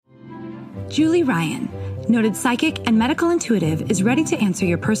Julie Ryan, noted psychic and medical intuitive, is ready to answer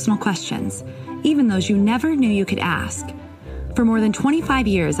your personal questions, even those you never knew you could ask. For more than 25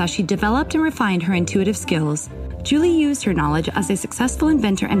 years, as she developed and refined her intuitive skills, Julie used her knowledge as a successful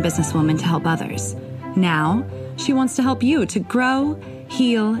inventor and businesswoman to help others. Now, she wants to help you to grow,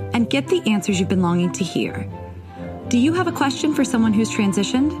 heal, and get the answers you've been longing to hear. Do you have a question for someone who's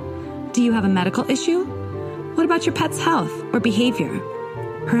transitioned? Do you have a medical issue? What about your pet's health or behavior?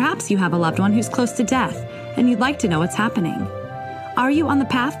 Perhaps you have a loved one who's close to death and you'd like to know what's happening. Are you on the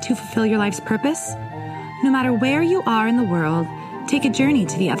path to fulfill your life's purpose? No matter where you are in the world, take a journey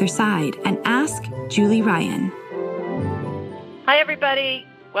to the other side and ask Julie Ryan. Hi, everybody.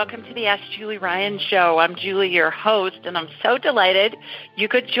 Welcome to the Ask Julie Ryan Show. I'm Julie, your host, and I'm so delighted you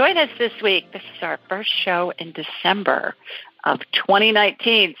could join us this week. This is our first show in December of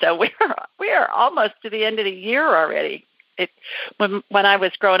 2019, so we are almost to the end of the year already. When I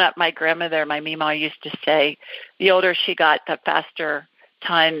was growing up, my grandmother, my Mima, used to say, the older she got, the faster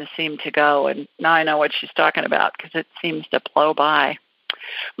time seemed to go, and now I know what she's talking about because it seems to blow by.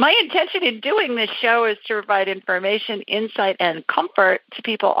 My intention in doing this show is to provide information, insight, and comfort to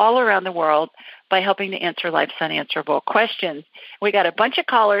people all around the world by helping to answer life's unanswerable questions. We got a bunch of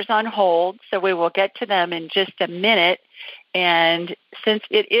callers on hold, so we will get to them in just a minute. And since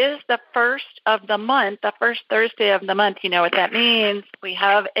it is the first of the month, the first Thursday of the month, you know what that means. We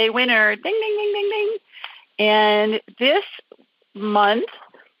have a winner. Ding, ding, ding, ding, ding. And this month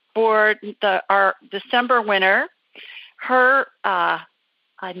for our December winner, her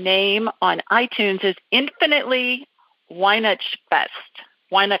name on iTunes is Infinitely Weinachfest.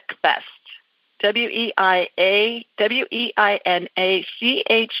 Weinachfest. WEINACHTS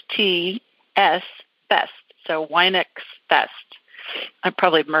Fest. So Weinachfest. I'm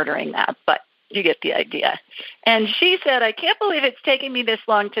probably murdering that, but you get the idea. And she said, I can't believe it's taking me this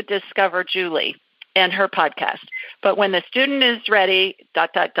long to discover Julie and her podcast. But when the student is ready, ...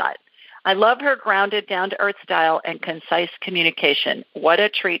 I love her grounded, down-to-earth style and concise communication. What a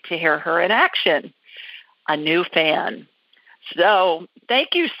treat to hear her in action. A new fan. So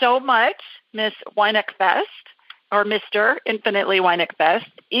thank you so much, Miss Weinachfest, or Mr. Infinitely Weinachfest.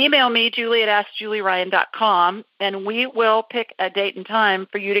 Email me, Julie at AskJulieRyan.com, and we will pick a date and time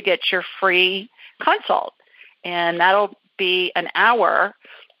for you to get your free consult. And that'll be an hour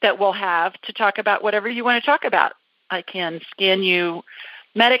that we'll have to talk about whatever you want to talk about. I can scan you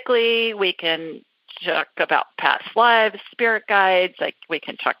medically, we can talk about past lives, spirit guides, we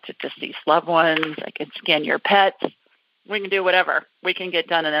can talk to deceased loved ones, I can scan your pets, we can do whatever we can get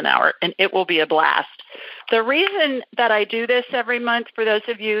done in an hour, and it will be a blast. The reason that I do this every month, for those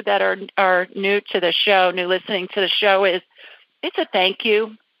of you that are new to the show, new listening to the show, is it's a thank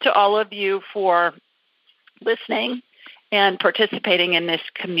you to all of you for listening and participating in this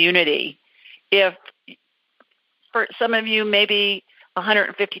community. If for some of you, maybe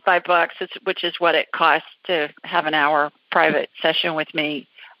 $155, which is what it costs to have an hour private session with me.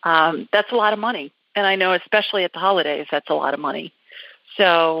 That's a lot of money. And I know especially at the holidays, that's a lot of money.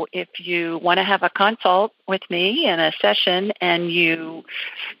 So if you want to have a consult with me in a session and you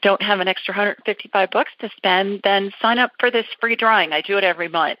don't have an extra $155 to spend, then sign up for this free drawing. I do it every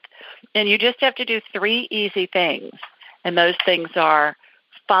month. And you just have to do 3 easy things. And those things are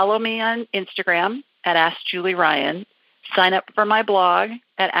follow me on Instagram at Ask Julie Ryan, sign up for my blog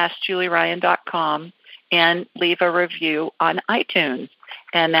at AskJulieRyan.com, and leave a review on iTunes.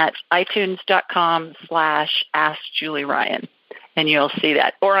 And that's iTunes.com/AskJulieRyan. And you'll see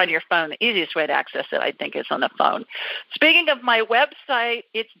that. Or on your phone. The easiest way to access it, I think, is on the phone. Speaking of my website,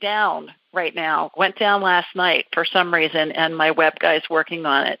 it's down right now. Went down last night for some reason, and my web guy's working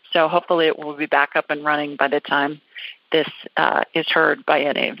on it. So hopefully it will be back up and running by the time this is heard by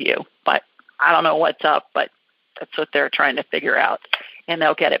any of you. But I don't know what's up, but that's what they're trying to figure out, and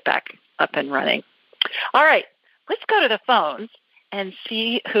they'll get it back up and running. All right, let's go to the phones and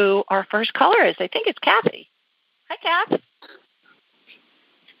see who our first caller is. I think it's Kathy. Hi, Kath.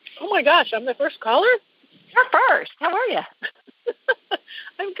 Oh, my gosh, I'm the first caller? You're first. How are you?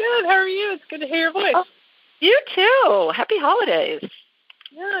 I'm good. How are you? It's good to hear your voice. Oh, you too. Happy holidays.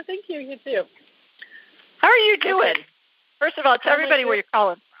 Yeah, thank you. You too. How are you doing? Okay. First of all, tell everybody where you're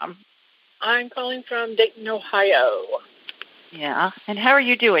calling from. I'm calling from Dayton, Ohio. Yeah. And how are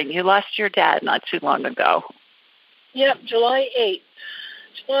you doing? You lost your dad not too long ago. Yep, July 8th.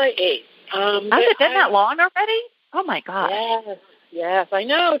 July 8th. Has it been that long already? Oh, my gosh. Yes, I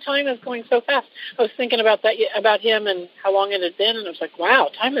know. Time is going so fast. I was thinking about him and how long it had been, and I was like, wow,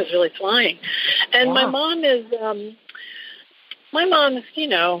 time is really flying. And my mom is my mom,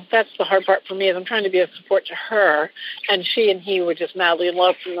 that's the hard part for me is I'm trying to be a support to her. And she and he were just madly in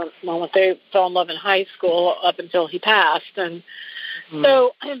love from the moment they fell in love in high school up until he passed. And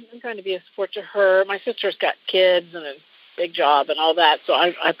so I'm trying to be a support to her. My sister's got kids and a big job and all that. So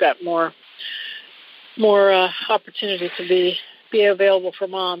I've got more opportunity to be available for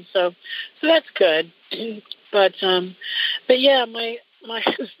mom. So that's good. But yeah, my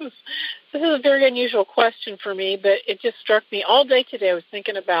this is a very unusual question for me, but it just struck me all day today. I was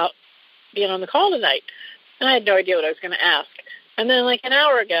thinking about being on the call tonight, and I had no idea what I was going to ask. And then like an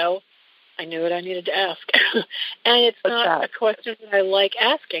hour ago, I knew what I needed to ask. And it's not a question that I like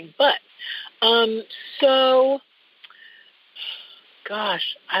asking, but so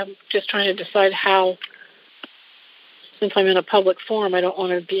gosh, I'm just trying to decide how, since I'm in a public forum, I don't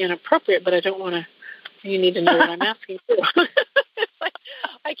want to be inappropriate, but I don't want to, you need to know what I'm asking for.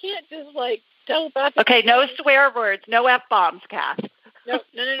 I can't just telepathically. Okay, no swear words, no F-bombs, Kath. No.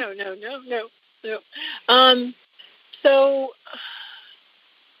 So,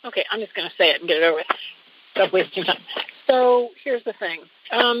 okay, I'm just going to say it and get it over with. Stop wasting time. So here's the thing.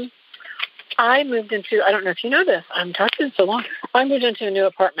 I moved into, I don't know if you know this, I'm talking so long. I moved into a new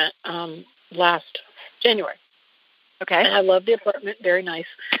apartment last January. Okay. And I love the apartment, very nice.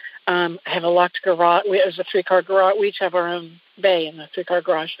 I have a locked garage. There's a 3-car garage. We each have our own bay in the 3-car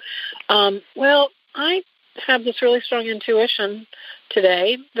garage. Well, I have this really strong intuition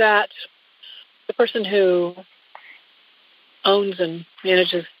today that the person who owns and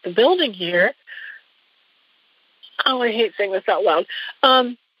manages the building here, I hate saying this out loud,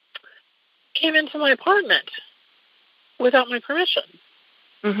 came into my apartment without my permission.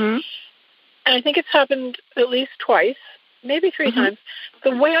 Mm-hmm. And I think it's happened at least twice, maybe 3 times.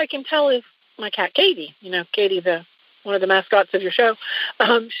 The way I can tell is my cat, Katie. Katie, one of the mascots of your show.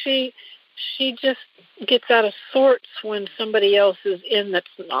 She just gets out of sorts when somebody else is in that's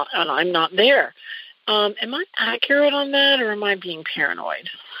not, and I'm not there. Am I accurate on that, or am I being paranoid?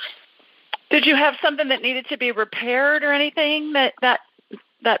 Did you have something that needed to be repaired or anything that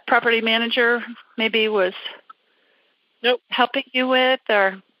property manager maybe was helping you with,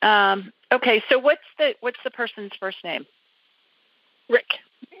 or okay? So what's the person's first name? Rick.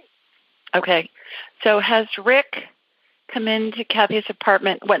 Okay. So has Rick come into Kathy's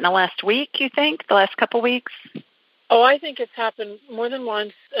apartment, in the last week, you think? The last couple weeks? Oh, I think it's happened more than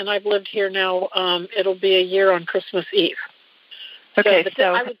once, and I've lived here now. It'll be a year on Christmas Eve. Okay.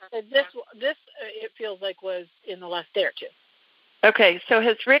 So I would say this it feels like was in the last day or two. Okay. So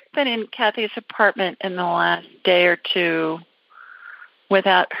has Rick been in Kathy's apartment in the last day or two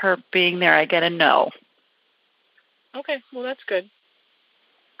without her being there? I get a no. Okay. Well, that's good.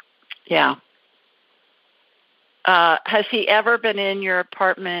 Yeah. Has he ever been in your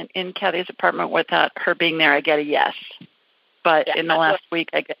apartment, in Kathy's apartment, without her being there? I get a yes. But in the last week,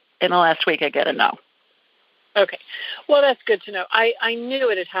 I get a no. Okay. Well, that's good to know. I knew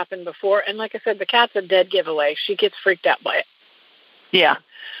it had happened before, and like I said, the cat's a dead giveaway. She gets freaked out by it. Yeah.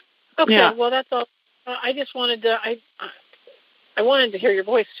 Okay. Yeah. Well, that's all. I just wanted to. I wanted to hear your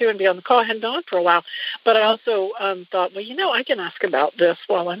voice, too, and be on the call. I hadn't been on for a while. But I also thought, I can ask about this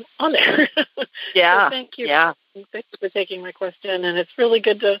while I'm on there. Yeah. So thank you. Yeah. Thank you for taking my question. And it's really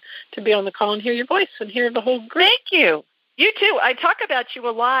good to be on the call and hear your voice and hear the whole group. Thank you. You, too. I talk about you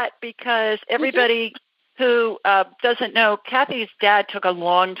a lot because everybody who doesn't know, Kathy's dad took a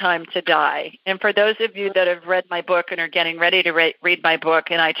long time to die. And for those of you that have read my book and are getting ready to read my book,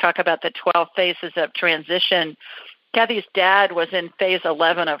 and I talk about the 12 phases of transition, Kathy's dad was in phase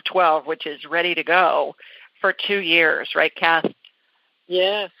 11 of 12, which is ready to go for 2 years, right, Kath?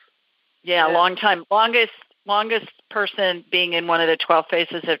 Yes. Yeah, long time. Longest person being in one of the 12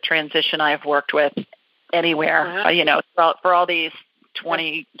 phases of transition I've worked with anywhere, for all these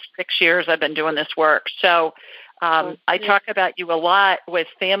 26 years I've been doing this work. So I talk about you a lot with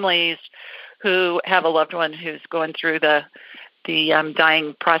families who have a loved one who's going through the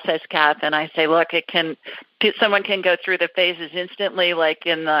dying process, Kath, and I say, look, someone can go through the phases instantly, like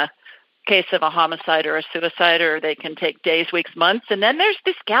in the case of a homicide or a suicide, or they can take days, weeks, months. And then there's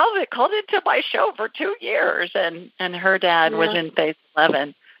this gal that called into my show for 2 years, and her dad was in phase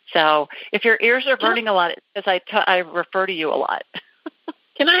 11. So if your ears are burning a lot, it's because I refer to you a lot.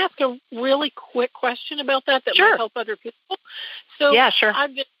 Can I ask a really quick question about that Sure. might help other people? So yeah, sure.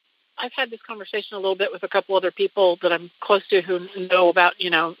 I've had this conversation a little bit with a couple other people that I'm close to who know about,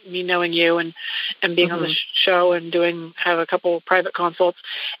 me knowing you and being on the show and have a couple of private consults.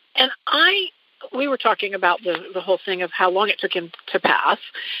 And we were talking about the whole thing of how long it took him to pass.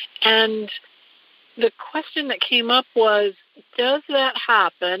 And the question that came up was, does that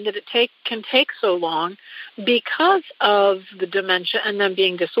happen, that it can take so long because of the dementia and them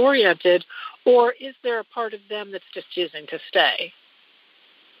being disoriented, or is there a part of them that's just choosing to stay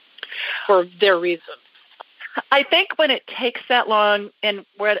for their reasons? I think when it takes that long, and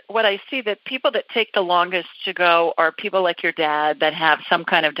what I see, that people that take the longest to go are people like your dad that have some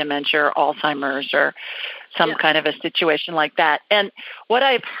kind of dementia or Alzheimer's or some kind of a situation like that. And what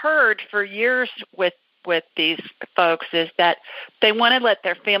I've heard for years with these folks is that they want to let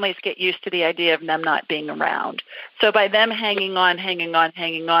their families get used to the idea of them not being around. So by them hanging on,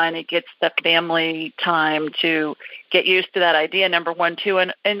 it gets the family time to get used to that idea, number one, two,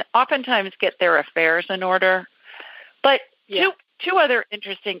 and oftentimes get their affairs in order. But two other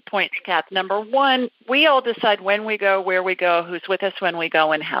interesting points, Kath. Number one, we all decide when we go, where we go, who's with us when we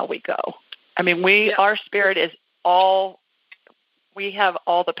go, and how we go. I mean, our spirit is we have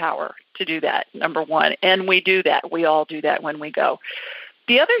all the power to do that, number one. And we do that. We all do that when we go.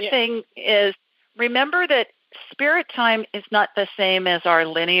 The other thing is, remember that spirit time is not the same as our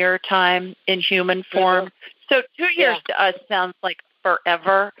linear time in human form. So 2 years to us sounds like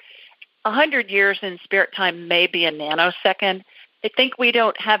forever. 100 years in spirit time may be a nanosecond. I think we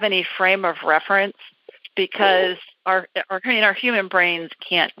don't have any frame of reference because our human brains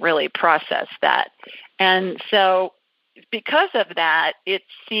can't really process that. And so because of that, it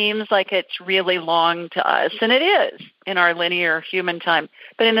seems like it's really long to us, and it is in our linear human time.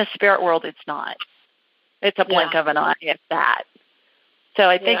 But in the spirit world, it's not. It's a blink of an eye at that. So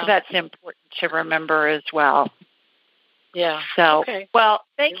I think that's important to remember as well. Yeah. So, well,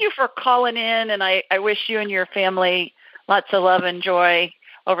 thank you for calling in, and I wish you and your family lots of love and joy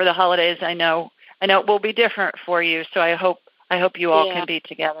over the holidays. I know it will be different for you, so I hope you all can be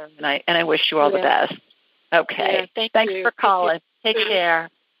together, and I wish you all the best. Okay. Yeah, Thanks for calling. Take care.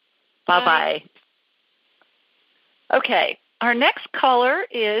 Bye-bye. Okay. Our next caller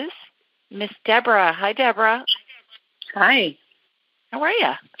is Miss Deborah. Hi, Deborah. Hi. How are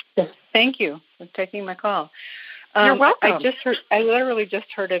you? Thank you for taking my call. You're welcome. I literally just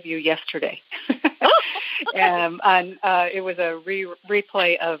heard of you yesterday. It was a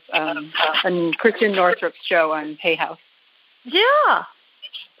replay of Christian Northrup's show on Hay House. Yeah.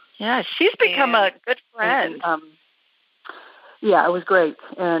 Yeah, she's become a good friend. Yeah, it was great.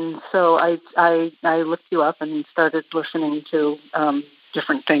 And so I looked you up and started listening to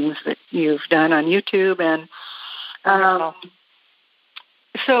different things that you've done on YouTube. And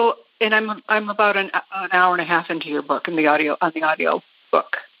I'm about an hour and a half into your book on the audio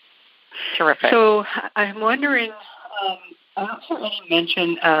book. Terrific. So I'm wondering, I don't hear any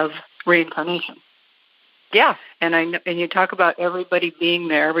mention of reincarnation. Yeah. And you talk about everybody being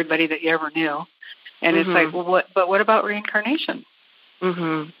there, everybody that you ever knew. And it's like, well, what about reincarnation?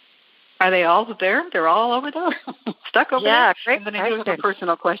 Mm-hmm. Are they all there? They're all over there? Stuck over there? Yeah, great question. And then I do have a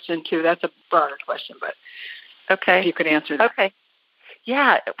personal question, too. That's a broader question, but if you could answer that. Okay.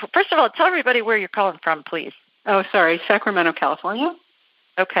 Yeah. First of all, tell everybody where you're calling from, please. Oh, sorry. Sacramento, California.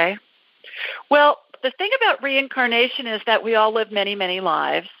 Okay. Well, the thing about reincarnation is that we all live many, many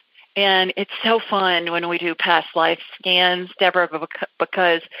lives. And it's so fun when we do past life scans, Deborah,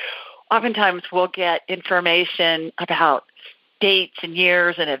 because oftentimes we'll get information about dates and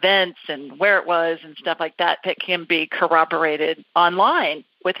years and events and where it was and stuff like that that can be corroborated online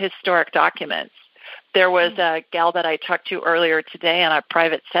with historic documents. There was a gal that I talked to earlier today on a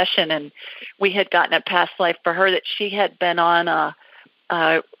private session, and we had gotten a past life for her that she had been on a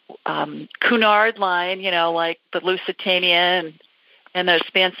Cunard line, like the Lusitania and those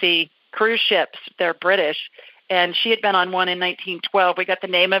fancy cruise ships. They're British. And she had been on one in 1912. We got the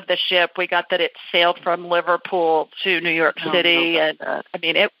name of the ship. We got that it sailed from Liverpool to New York City. And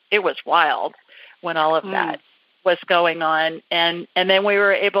it was wild when all of that was going on. And then we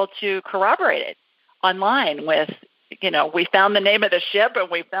were able to corroborate it online with, we found the name of the ship,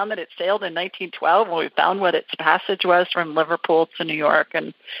 and we found that it sailed in 1912, and we found what its passage was from Liverpool to New York.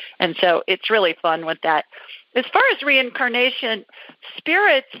 And so it's really fun with that. As far as reincarnation,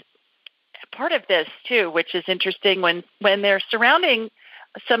 spirits, part of this too, which is interesting, when they're surrounding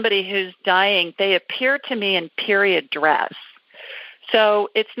somebody who's dying, they appear to me in period dress. So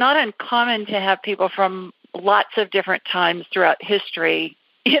it's not uncommon to have people from lots of different times throughout history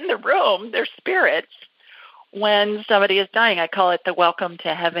in the room. They're spirits when somebody is dying. I call it the Welcome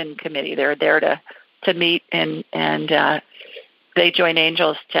to Heaven Committee. They're there to meet and they join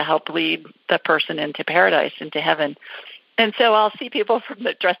angels to help lead the person into paradise, into heaven. And so I'll see people from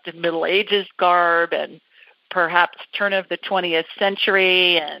the dressed in Middle Ages garb and perhaps turn of the 20th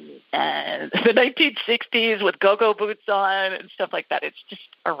century and the 1960s with go-go boots on and stuff like that. It's just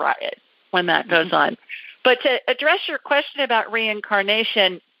a riot when that goes on. But to address your question about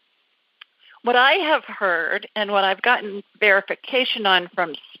reincarnation, what I have heard and what I've gotten verification on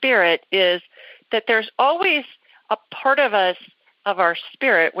from spirit is that there's always a part of us, of our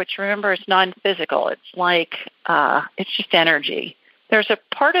spirit, which remember is non-physical. It's like, it's just energy. There's a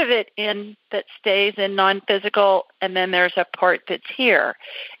part of it in that stays in non-physical, and then there's a part that's here.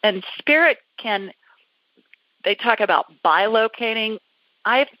 And spirit they talk about bilocating.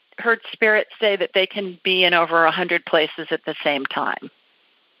 I've heard spirits say that they can be in over 100 places at the same time.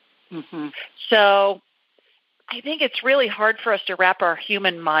 Mm-hmm. So I think it's really hard for us to wrap our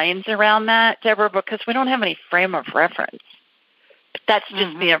human minds around that, Deborah, because we don't have any frame of reference. But that's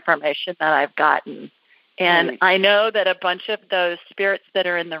just the information that I've gotten. And I know that a bunch of those spirits that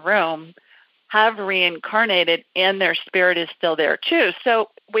are in the room have reincarnated, and their spirit is still there too. So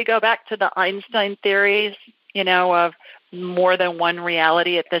we go back to the Einstein theories, of more than one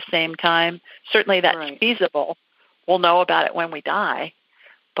reality at the same time. Certainly that's feasible. We'll know about it when we die,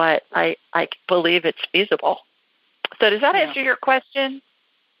 but I believe it's feasible. So does that answer your question?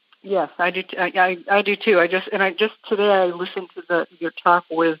 Yes, I do. I do too. I just today I listened to your talk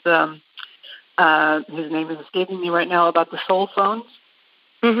with his name is escaping me right now, about the soul phones.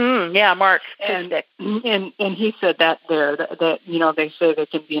 Mm-hmm. Yeah, Mark. And he said that they say they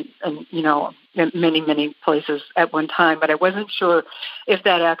can be in many places at one time, but I wasn't sure if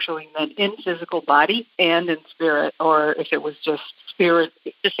that actually meant in physical body and in spirit, or if it was just spirit,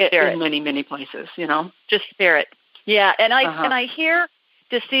 in many places. Just spirit. Yeah, and I hear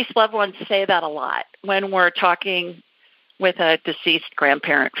deceased loved ones say that a lot when we're talking with a deceased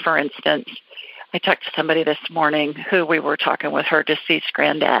grandparent, for instance. I talked to somebody this morning who we were talking with her deceased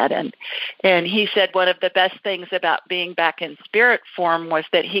granddad, and he said one of the best things about being back in spirit form was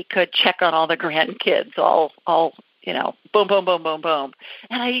that he could check on all the grandkids, all boom, boom, boom, boom, boom.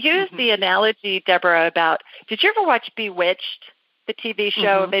 And I used the analogy, Deborah, about, did you ever watch Bewitched, the TV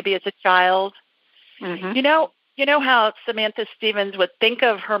show, maybe as a child? Mm-hmm. You know how Samantha Stevens would think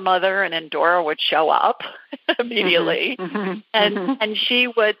of her mother, and Endora would show up immediately, and she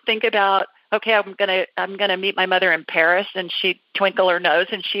would think about, okay, I'm gonna meet my mother in Paris, and she'd twinkle her nose,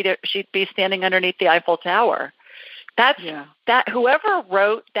 and she'd be standing underneath the Eiffel Tower. That whoever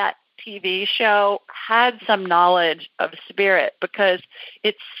wrote that TV show had some knowledge of spirit, because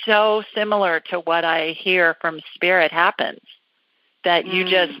it's so similar to what I hear from spirit happens, that you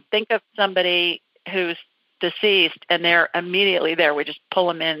just think of somebody who's deceased and they're immediately there. We just pull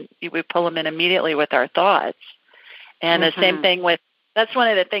them in. We pull them in immediately with our thoughts. And the same thing with, that's one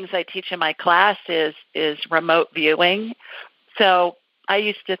of the things I teach in my class is remote viewing. So I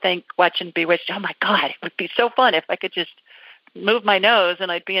used to think, watching Bewitched, oh my God, it would be so fun if I could just move my nose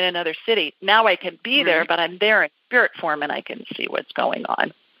and I'd be in another city. Now I can be there, but I'm there in spirit form and I can see what's going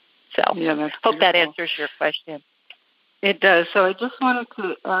on. So hope that answers your question. It does. So I just wanted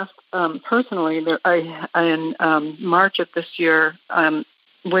to ask personally, in March of this year,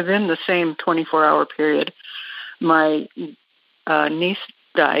 within the same 24-hour period, my niece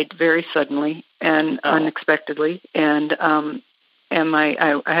died very suddenly and unexpectedly, and I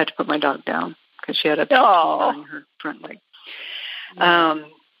had to put my dog down because she had a tumor on her front leg.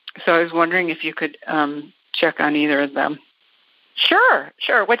 So I was wondering if you could check on either of them. Sure.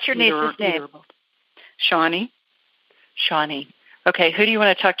 What's your niece's name? Shawnee. Shawnee. Okay, who do you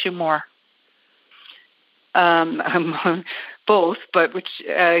want to talk to more? Both, but which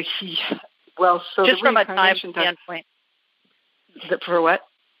so just from a time standpoint. For what?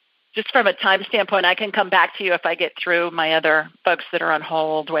 Just from a time standpoint, I can come back to you if I get through my other folks that are on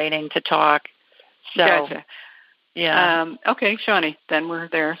hold waiting to talk. So, gotcha. Yeah. Okay, Shawnee. Then we're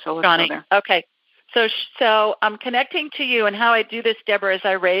there. So let's Shawnee. go there. Okay. So I'm connecting to you, and how I do this, Deborah, is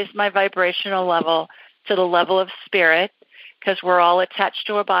I raise my vibrational level to the level of spirit, because we're all attached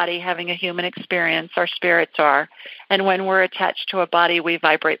to a body having a human experience. Our spirits are. And when we're attached to a body, we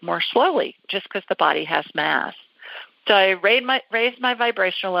vibrate more slowly just because the body has mass. So I raise my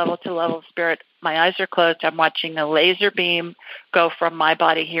vibrational level to the level of spirit. My eyes are closed. I'm watching a laser beam go from my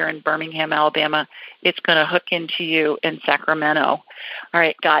body here in Birmingham, Alabama. It's going to hook into you in Sacramento. All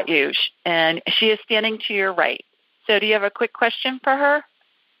right, got you. And she is standing to your right. So do you have a quick question for her?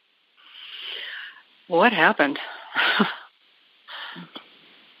 What happened?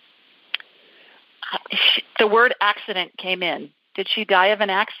 The word accident came in. Did she die of an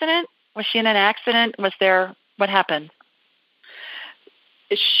accident? Was she in an accident? What happened?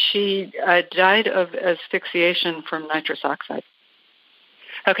 She died of asphyxiation from nitrous oxide.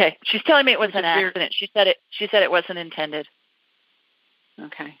 Okay. She's telling me it was an accident. She said it wasn't intended.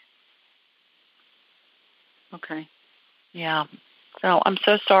 Okay. Yeah. So I'm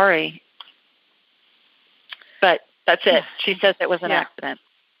so sorry. but that's it. She says it was an accident.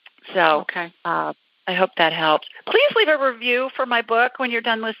 So okay. I hope that helps. Please leave a review for my book when you're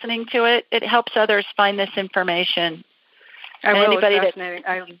done listening to it. It helps others find this information. I will. It's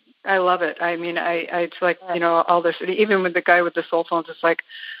fascinating. I love it. I mean, it's like, all this, even with the guy with the soul phones, it's like,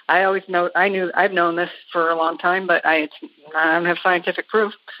 I've known this for a long time, but I don't have scientific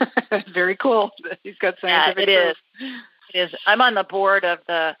proof. Very cool. He's got scientific proof. It is. I'm on the board of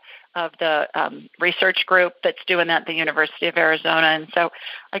the research group that's doing that at the University of Arizona, and so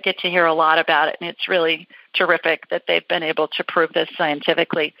I get to hear a lot about it, and it's really terrific that they've been able to prove this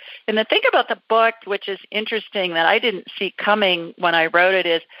scientifically. And the thing about the book, which is interesting that I didn't see coming when I wrote it,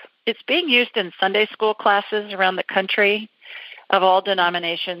 is it's being used in Sunday school classes around the country of all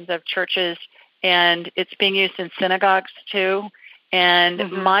denominations of churches, and it's being used in synagogues too.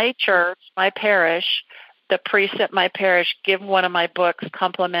 And my church, my parish, the priests at my parish give one of my books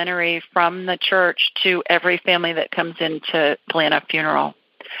complimentary from the church to every family that comes in to plan a funeral.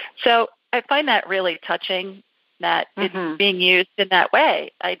 So I find that really touching that it's being used in that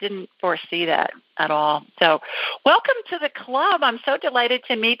way. I didn't foresee that at all. So welcome to the club. I'm so delighted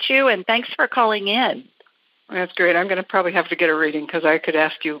to meet you, and thanks for calling in. That's great. I'm going to probably have to get a reading because I could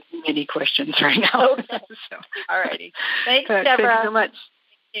ask you many questions right now. Okay. All righty. Thanks, Deborah. Thank you so much.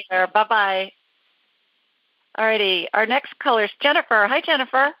 Take care. Bye-bye. All righty. Our next caller is Jennifer. Hi,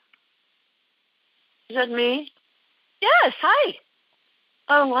 Jennifer. Is that me? Yes. Hi.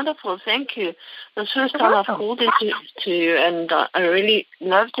 Oh, wonderful. Thank you. The first time I've called into you, and I really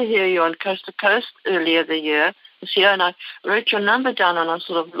love to hear you on Coast to Coast earlier this year, and I wrote your number down, and I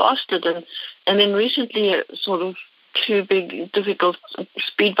sort of lost it. And then recently, sort of two big, difficult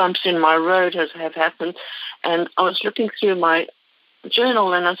speed bumps in my road have happened, and I was looking through my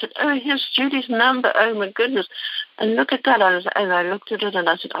journal, and I said, oh, here's Judy's number. Oh, my goodness. And look at that. And I looked at it, and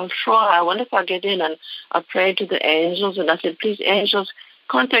I said, I'll try. I wonder if I get in. And I prayed to the angels, and I said, please, angels,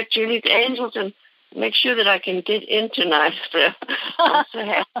 contact Judy's angels and make sure that I can get in tonight. So I'm so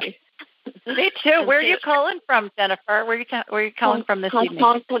happy. Me too. Where are you calling from, Jennifer? Where are you calling from this evening? From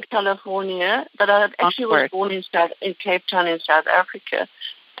Concord, California, but I actually was born in Cape Town in South Africa.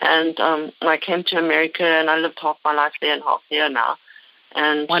 And I came to America, and I lived half my life there and half here now.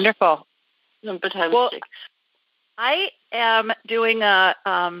 And wonderful. I'm a bit homesick. I am a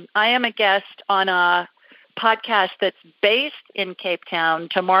guest on a podcast that's based in Cape Town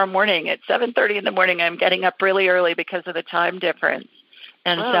tomorrow morning at 7:30 in the morning. I'm getting up really early because of the time difference.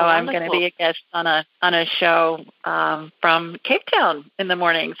 And so I'm going to be a guest on a show from Cape Town in the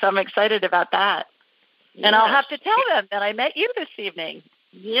morning. So I'm excited about that. Yes. And I'll have to tell them that I met you this evening.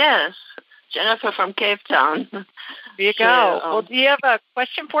 Yes, Jennifer from Cape Town. There you go. Well, do you have a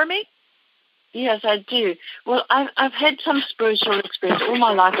question for me? Yes, I do. Well, I've had some spiritual experience. All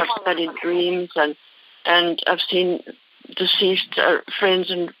my life I've studied dreams, and I've seen deceased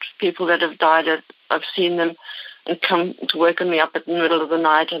friends and people that have died. I've seen them and come to waken me up in the middle of the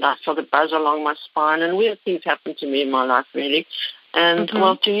night, and I felt a buzz along my spine, and weird things happen to me in my life, really. And,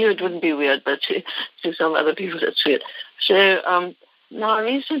 well, to you it wouldn't be weird, but to some other people it's weird. So now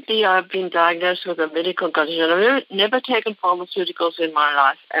recently I've been diagnosed with a medical condition. I've never taken pharmaceuticals in my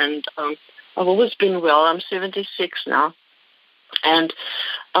life, and I've always been well. I'm 76 now. And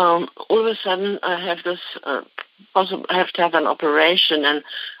all of a sudden I have this I have to have an operation, and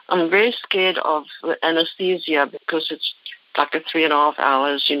I'm very scared of the anesthesia because it's like a 3.5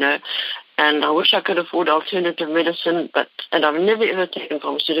 hours, and I wish I could afford alternative medicine, and I've never ever taken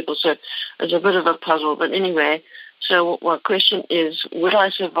pharmaceuticals, so it's a bit of a puzzle. But anyway, so my question is, would I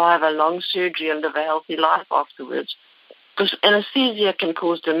survive a long surgery and live a healthy life afterwards? Because anesthesia can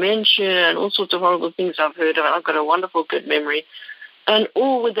cause dementia and all sorts of horrible things I've heard of. I've got a wonderful, good memory. And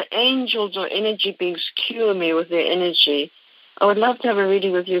all with the angels or energy beings cure me with their energy. I would love to have a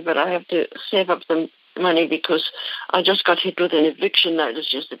reading with you, but I have to save up the money because I just got hit with an eviction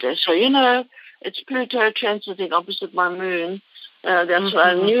notice yesterday. So, it's Pluto transiting opposite my moon. That's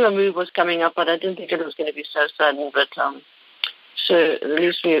why I knew a move was coming up, but I didn't think it was going to be so sudden. But so it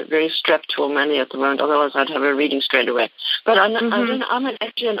leaves me very strapped for money at the moment. Otherwise, I'd have a reading straight away. But I'm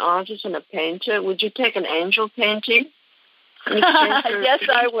actually an artist and a painter. Would you take an angel painting? Yes,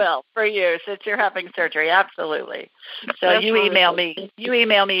 I will for you since you're having surgery. Absolutely. So you email me,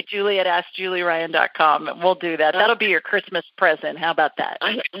 Julie@AskJulieRyan.com, and we'll do that. That'll be your Christmas present. How about that?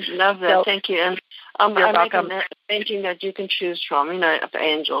 I love that. So, thank you. And I'm making a painting that you can choose from, of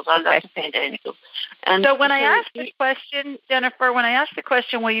angels. I love to paint angels. And so when I ask the question, Jennifer,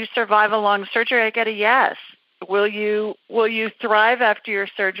 will you survive a long surgery? I get a yes. Will you thrive after your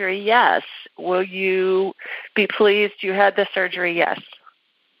surgery? Yes. Will you be pleased you had the surgery? Yes.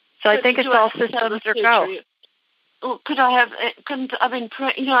 So I think it's all systems are go. could I have? Couldn't I've been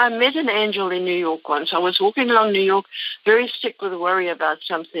praying? You know, I met an angel in New York once. I was walking along New York, very sick with worry about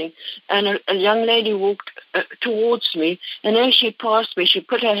something, and a young lady walked towards me, and as she passed me, she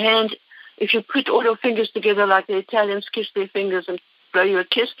put her hand. If you put all your fingers together like the Italians kiss their fingers and blow you a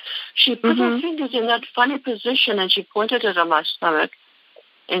kiss, she put her fingers in that funny position, and she pointed it on my stomach,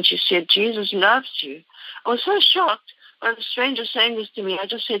 and she said, "Jesus loves you." I was so shocked. Well, the stranger saying this to me, I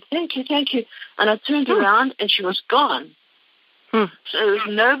just said, thank you. And I turned around and she was gone. So there was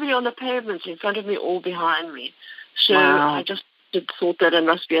nobody on the pavements in front of me or behind me. So I just thought that it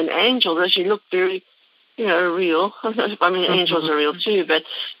must be an angel, though she looked very, real. I mean, angels are real too.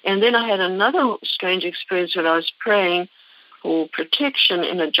 And then I had another strange experience when I was praying for protection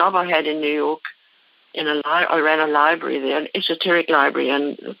in a job I had in New York. I ran a library there, an esoteric library,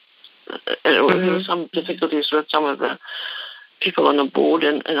 and there were some difficulties with some of the people on the board,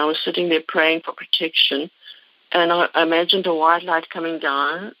 and I was sitting there praying for protection, and I imagined a white light coming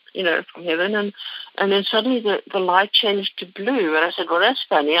down, from heaven, and then suddenly the light changed to blue, and I said, well, that's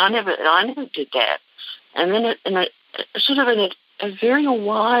funny, I never did that. And then a very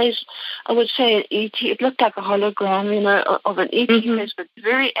wise, I would say an ET, it looked like a hologram, of an ET face, but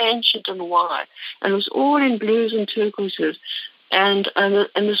very ancient and wide, and it was all in blues and turquoises. And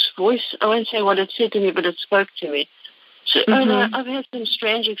this voice, I won't say what it said to me, but it spoke to me. So I've had some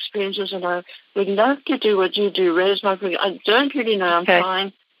strange experiences, and I would love to do what you do, raise my frequency. I don't really know. I'm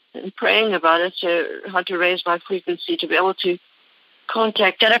trying and praying about it, so how to raise my frequency to be able to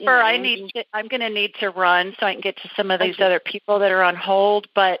contact Jennifer. I'm going to need to run so I can get to some of these other people that are on hold.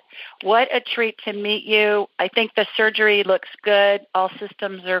 But what a treat to meet you. I think the surgery looks good. All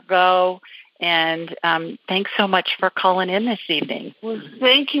systems are go. And thanks so much for calling in this evening. Well,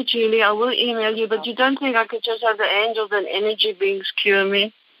 thank you, Julie. I will email you, but you don't think I could just have the angels and energy beings cure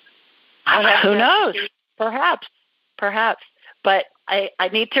me? Who knows? Perhaps. But I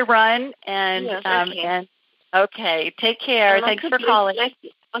need to run, and okay. Take care. Thanks for calling.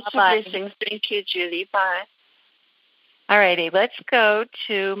 Bye. Thank you, Julie. Bye. All righty. Let's go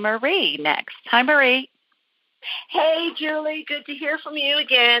to Marie next. Hi, Marie. Hey, Julie, good to hear from you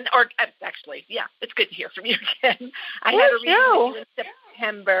again. Or actually, it's good to hear from you again. I had a reading in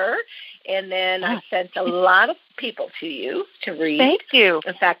September, and then I sent a lot of people to you to read. Thank you.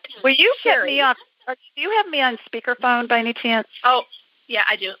 In fact, will you get me off? Do you have me on speakerphone by any chance? Oh, yeah,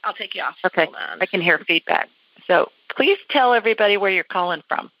 I do. I'll take you off. Okay, I can hear feedback. So please tell everybody where you're calling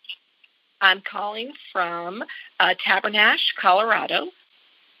from. I'm calling from Tabernash, Colorado.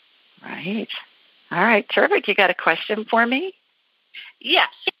 Right. All right, terrific. You got a question for me? Yes.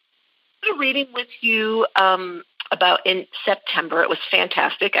 I had a reading with you about in September. It was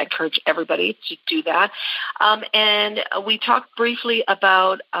fantastic. I encourage everybody to do that. And we talked briefly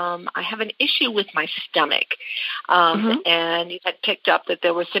about I have an issue with my stomach. And you had picked up that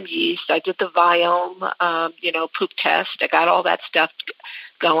there was some yeast. I did the Viome, poop test. I got all that stuff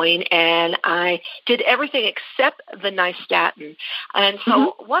going, and I did everything except the nystatin. And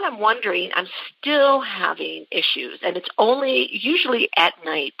so what I'm wondering, I'm still having issues, and it's only usually at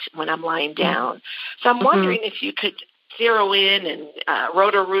night when I'm lying down. So I'm wondering if you could zero in and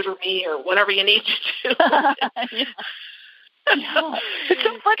rotor-rooter me or whatever you need to do. It's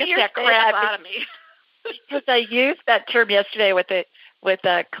so funny you're that crap out of me. Because I used that term yesterday with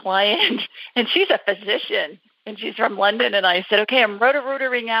a client, and she's a physician. And she's from London, and I said, okay, I'm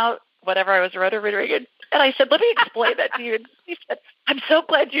rotor-rootering out whatever I was rotor-rootering. And I said, let me explain that to you. And she said, I'm so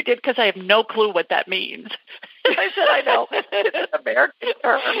glad you did because I have no clue what that means. And I said, I know. It's an American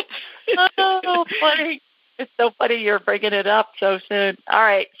term. Oh, funny. It's so funny you're bringing it up so soon. All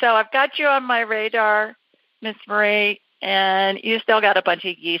right, so I've got you on my radar, Miss Marie, and you still got a bunch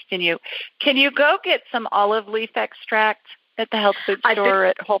of yeast in you. Can you go get some olive leaf extract at the health food store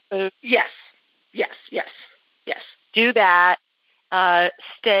at Whole Foods? Yes. Do that.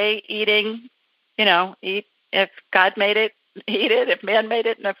 Stay eating, eat. If God made it, eat it. If man made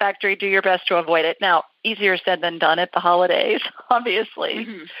it in a factory, do your best to avoid it. Now, easier said than done at the holidays, obviously.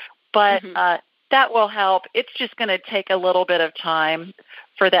 But that will help. It's just going to take a little bit of time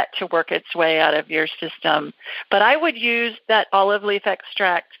for that to work its way out of your system. But I would use that olive leaf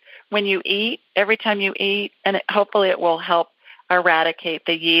extract when you eat, every time you eat, and hopefully it will help eradicate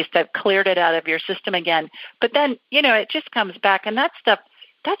the yeast. I've cleared it out of your system again. But then, it just comes back, and that stuff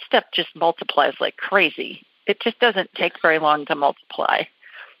just multiplies like crazy. It just doesn't take very long to multiply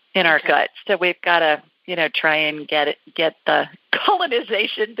in our guts. So we've got to, try and get the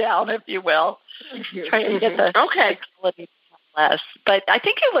colonization down, if you will. Try and get the colonization less. But I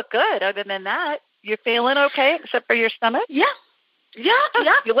think you look good. Other than that, you're feeling okay, except for your stomach? Yeah.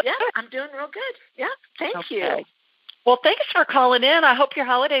 I'm doing real good. Yeah. Thank you. Well, thanks for calling in. I hope your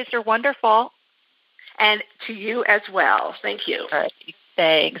holidays are wonderful. And to you as well. Thank you. All right.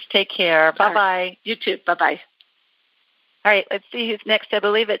 Thanks. Take care. Bye-bye. Right. You too. Bye-bye. All right. Let's see who's next. I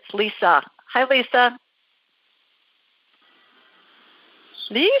believe it's Lisa. Hi, Lisa.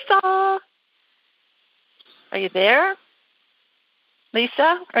 Lisa. Are you there?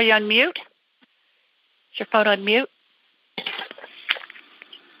 Lisa, are you on mute? Is your phone on mute?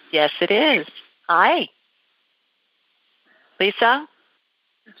 Yes, it is. Hi. Lisa?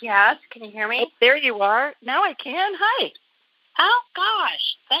 Yes, can you hear me? Oh, there you are. Now I can. Hi. Oh,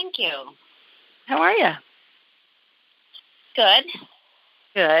 gosh. Thank you. How are you? Good.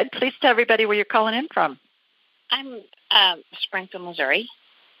 Good. Please tell everybody where you're calling in from. I'm Springfield, Missouri.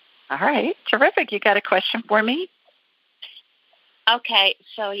 All right. Terrific. You got a question for me? Okay.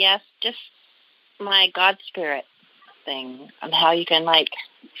 So, yes, just my God Spirit thing and how you can,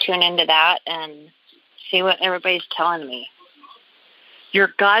 tune into that and see what everybody's telling me. Your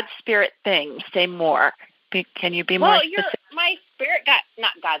God Spirit thing. Say more. Can you be more specific? My spirit guide,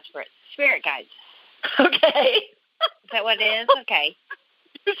 not God Spirit, spirit guides. Okay. Is that what it is? Okay.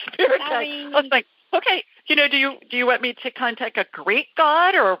 Spirit guide. I was like, okay. Do you want me to contact a Greek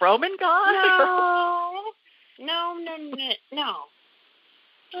god or a Roman god? No.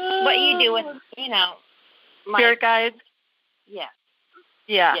 What you do with, spirit guides? Yeah.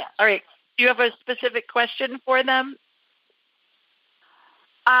 Yeah. All right. Do you have a specific question for them?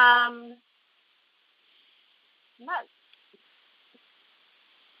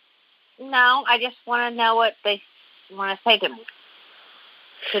 No, I just want to know what they want to say to me.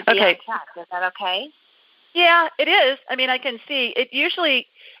 Okay. Is that okay? Yeah, it is. I mean, I can see it. Usually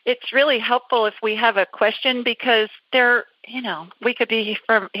it's really helpful if we have a question because we could be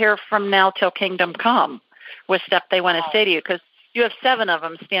here from now till kingdom come with stuff they want to say to you because you have 7 of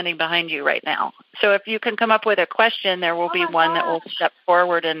them standing behind you right now. So if you can come up with a question, there will be one that will step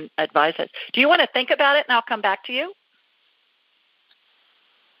forward and advise us. Do you want to think about it and I'll come back to you?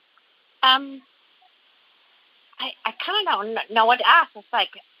 I kind of don't know what to ask. It's like,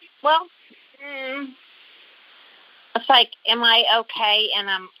 it's like, am I okay and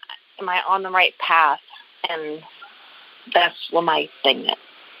am I on the right path? And that's what my thing is.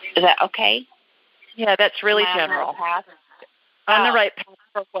 Is that okay? Yeah, that's really general. On the right path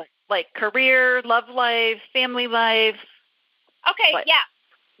for what? Like career, love life, family life? Okay, what?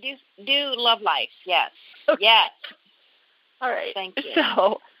 Yeah. Do love life, yes. Okay. Yes. All right. Thank you.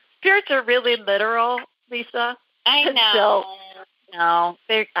 So, spirits are really literal, Lisa. I know. No,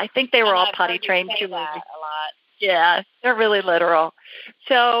 I think they were all potty trained too. A lot. Yeah, they're really literal.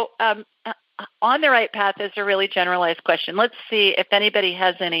 So, on the right path is a really generalized question. Let's see if anybody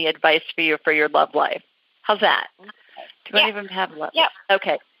has any advice for you for your love life. How's that? Do any of them have love? Yeah.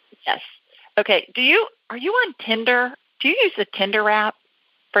 Okay. Yes. Okay. Are you on Tinder? Do you use a Tinder app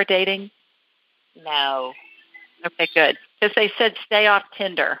for dating? No. Okay, good. Because they said stay off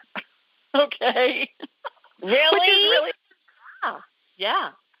Tinder. Okay. Really? Which is really, yeah.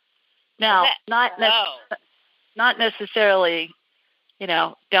 Now, not necessarily,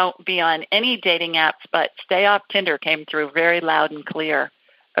 don't be on any dating apps, but stay off Tinder came through very loud and clear.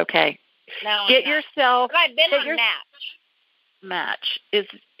 Okay. No, get yourself. But I've been on Match. Is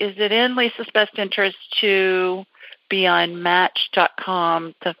it in Lisa's best interest to be on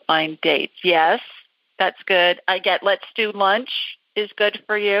Match.com to find dates? Yes, that's good. I get Let's Do Lunch is good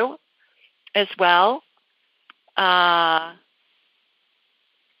for you as well.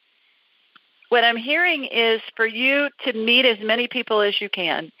 What I'm hearing is for you to meet as many people as you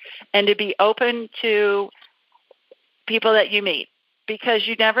can and to be open to people that you meet because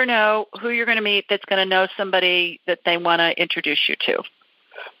you never know who you're going to meet that's going to know somebody that they want to introduce you to.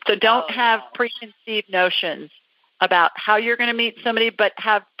 So don't have preconceived notions about how you're going to meet somebody, but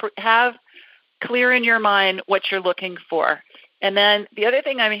have clear in your mind what you're looking for. And then the other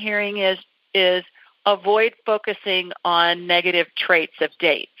thing I'm hearing is avoid focusing on negative traits of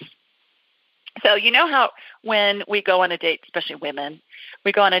dates. So you know how when we go on a date, especially women,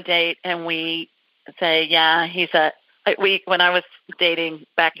 we go on a date and we say, yeah, when I was dating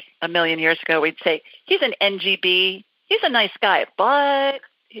back a million years ago, we'd say, he's an NGB. He's a nice guy, but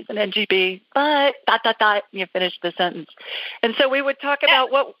he's an NGB, but ... You finish the sentence. And so we would talk about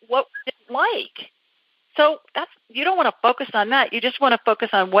what we didn't like. So you don't want to focus on that. You just want to focus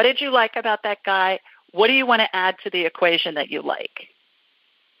on what did you like about that guy? What do you want to add to the equation that you like?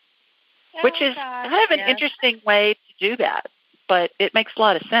 Which is kind of an interesting way to do that, but it makes a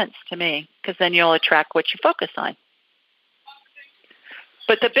lot of sense to me because then you'll attract what you focus on.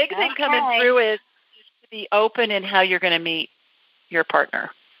 But the big thing coming through is to be open in how you're going to meet your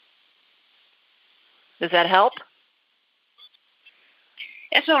partner. Does that help?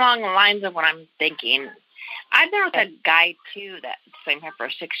 It's along the lines of what I'm thinking. I've been with a guy too that's been here for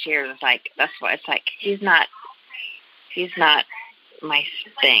 6 years. Like that's why it's like he's not my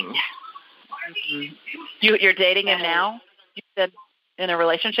thing. Mm-hmm. You're dating him now? You've been in a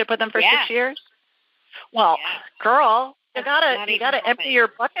relationship with him for 6 years? Well, girl, you gotta empty your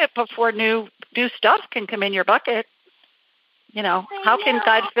bucket before new stuff can come in your bucket. You know, how can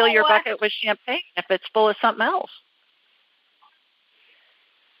God fill your bucket with champagne if it's full of something else?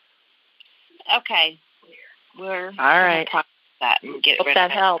 Okay. We're all right. Talk about that and get Hope rid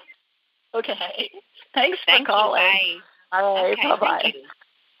that of helps. Okay. Thanks for calling. You, bye. All right. Okay, bye-bye.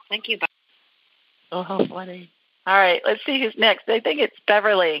 Thank you. Bye. Oh, how funny. All right. Let's see who's next. I think it's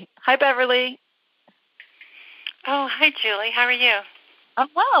Beverly. Hi, Beverly. Oh, hi, Julie. How are you? I'm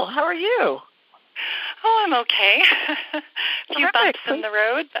well. How are you? Oh, I'm okay. A few bumps in the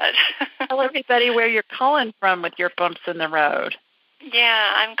road, but... Tell everybody where you're calling from with your bumps in the road.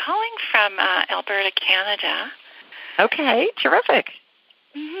 Yeah, I'm calling from Alberta, Canada. Okay, terrific.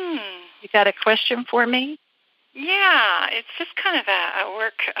 Mm-hmm. You got a question for me? Yeah, it's just kind of a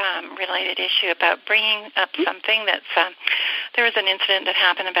work-related issue about bringing up something that's... there was an incident that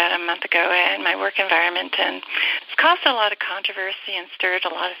happened about a month ago in my work environment, and it's caused a lot of controversy and stirred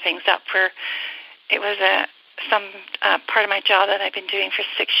a lot of things up where it was some part of my job that I've been doing for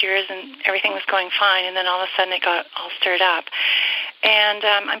 6 years, and everything was going fine, and then all of a sudden it got all stirred up. And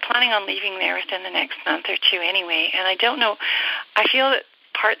I'm planning on leaving there within the next month or two anyway, and I don't know. I feel that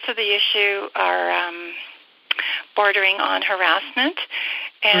parts of the issue are bordering on harassment,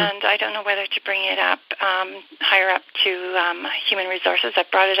 and I don't know whether to bring it up higher up to human resources. I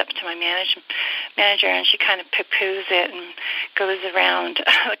brought it up to my manager, and she kind of poo-poos it and goes around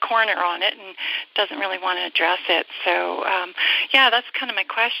the corner on it and doesn't really want to address it. So, yeah, that's kind of my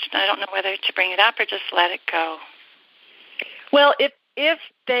question. I don't know whether to bring it up or just let it go. Well, if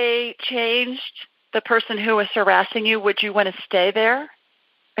they changed the person who was harassing you, would you want to stay there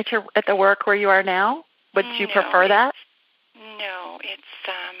at the work where you are now? Would you prefer that? No, it's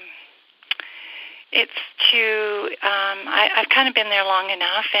too. I've kind of been there long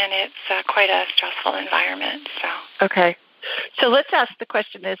enough, and it's quite a stressful environment. So okay, so let's ask the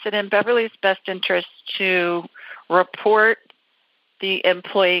question: is it in Beverly's best interest to report the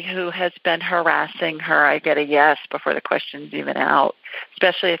employee who has been harassing her? I get a yes before the question's even out,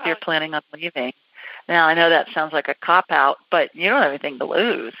 especially if you're planning on leaving. Now, I know that sounds like a cop-out, but you don't have anything to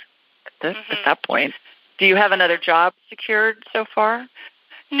lose at that point. Do you have another job secured so far?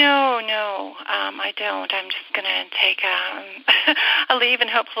 No, I don't. I'm just going to take a leave and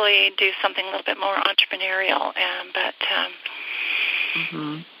hopefully do something a little bit more entrepreneurial.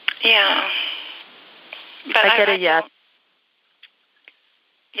 Yeah. But I get a yes.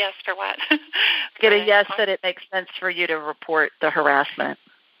 Yes, for what? Get a yes that it makes sense for you to report the harassment.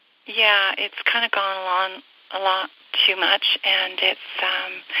 Yeah, it's kind of gone along a lot too much, and it's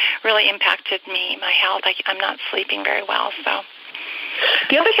really impacted me, my health. I'm not sleeping very well, so.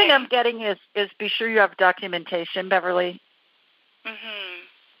 The other thing I'm getting is be sure you have documentation, Beverly. Mm-hmm.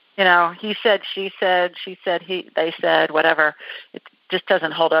 You know, he said, she said, they said, whatever. It just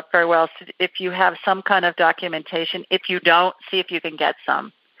doesn't hold up very well. So if you have some kind of documentation, if you don't, see if you can get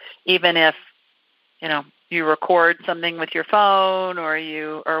some. Even if, you know, you record something with your phone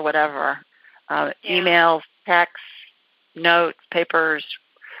or whatever. Emails, texts, notes, papers,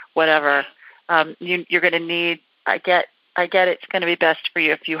 whatever. You're going to need. I get. It's going to be best for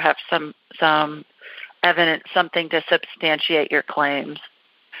you if you have some evidence, something to substantiate your claims.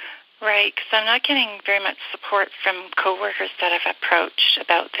 Right, because I'm not getting very much support from coworkers that I've approached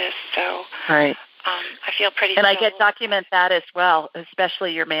about this. So, right. I feel pretty. And I get document that as well,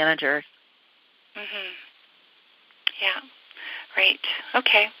 especially your managers. Mhm. Yeah. Right.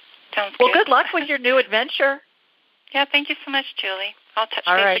 Okay. Sounds well, good. Good luck with your new adventure. Yeah, thank you so much, Julie. I'll touch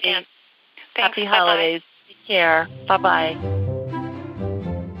All base right. again. Thanks. Happy holidays. Take care. Bye-bye.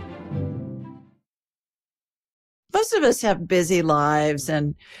 Most of us have busy lives,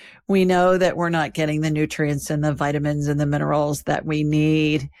 and we know that we're not getting the nutrients and the vitamins and the minerals that we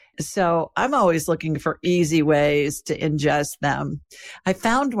need. So I'm always looking for easy ways to ingest them. I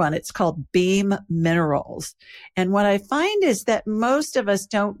found one. It's called Beam Minerals. And what I find is that most of us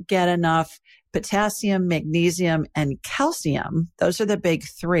don't get enough potassium, magnesium, and calcium. Those are the big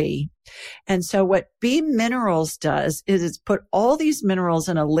three. And so what Beam Minerals does is it's put all these minerals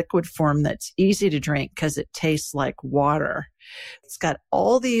in a liquid form that's easy to drink because it tastes like water. It's got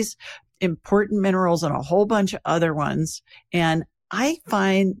all these important minerals and a whole bunch of other ones. And I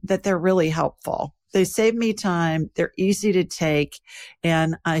find that they're really helpful. They save me time. They're easy to take.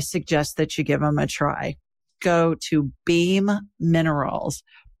 And I suggest that you give them a try. go to Beam Minerals,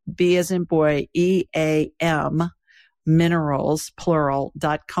 B as in boy, EAM, minerals,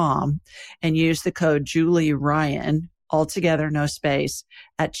 plural.com, and use the code Julie Ryan, altogether, no space,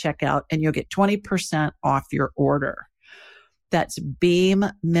 at checkout, and you'll get 20% off your order. That's Beam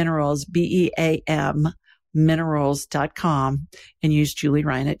Minerals, BEAM, minerals.com, and use Julie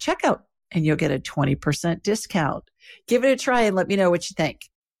Ryan at checkout, and you'll get a 20% discount. Give it a try and let me know what you think.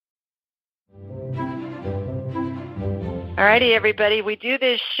 All righty, everybody. We do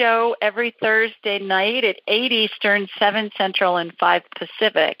this show every Thursday night at 8 Eastern, 7 Central, and 5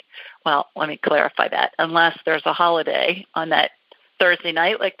 Pacific. Well, let me clarify that. Unless there's a holiday on that Thursday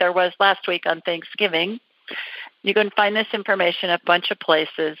night, like there was last week on Thanksgiving. You can find this information a bunch of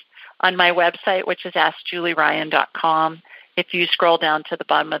places on my website, which is AskJulieRyan.com. If you scroll down to the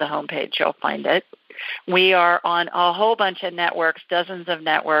bottom of the homepage, you'll find it. We are on a whole bunch of networks, dozens of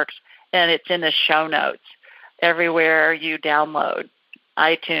networks, and it's in the show notes. Everywhere you download,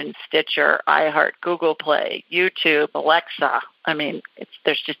 iTunes, Stitcher, iHeart, Google Play, YouTube, Alexa. I mean,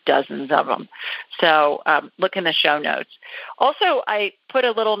 there's just dozens of them. So look in the show notes. Also, I put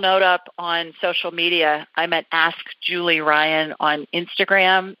a little note up on social media. I'm at Ask Julie Ryan on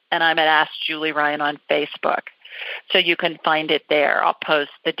Instagram, and I'm at Ask Julie Ryan on Facebook. So you can find it there. I'll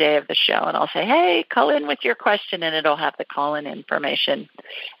post the day of the show, and I'll say, hey, call in with your question, and it'll have the call-in information.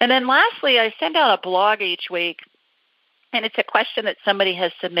 And then lastly, I send out a blog each week, and it's a question that somebody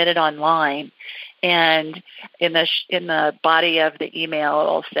has submitted online. And in the body of the email,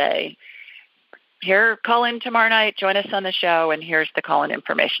 it'll say, here, call in tomorrow night, join us on the show, and here's the call-in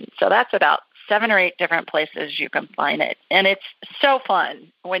information. So that's about 7 or 8 different places you can find it. And it's so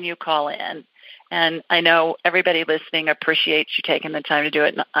fun when you call in. And I know everybody listening appreciates you taking the time to do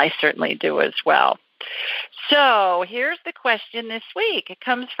it, and I certainly do as well. So here's the question this week. It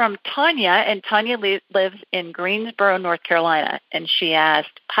comes from Tanya, and Tanya lives in Greensboro, North Carolina. And she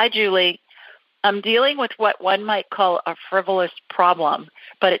asked, hi, Julie. I'm dealing with what one might call a frivolous problem,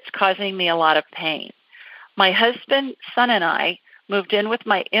 but it's causing me a lot of pain. My husband, son, and I moved in with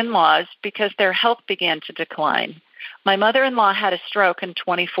my in-laws because their health began to decline. My mother-in-law had a stroke in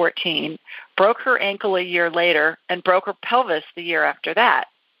 2014, broke her ankle a year later, and broke her pelvis the year after that.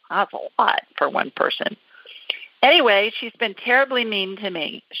 That's a lot for one person. Anyway, she's been terribly mean to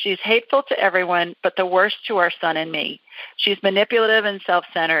me. She's hateful to everyone, but the worst to our son and me. She's manipulative and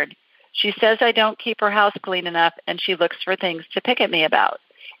self-centered. She says I don't keep her house clean enough, and she looks for things to pick at me about.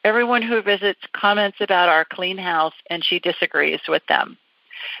 Everyone who visits comments about our clean house, and she disagrees with them.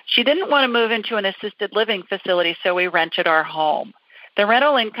 She didn't want to move into an assisted living facility, so we rented our home. The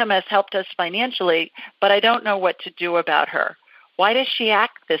rental income has helped us financially, but I don't know what to do about her. Why does she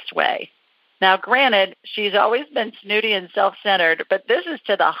act this way? Now, granted, she's always been snooty and self-centered, but this is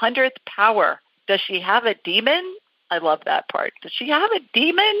to the 100th power. Does she have a demon? I love that part. Does she have a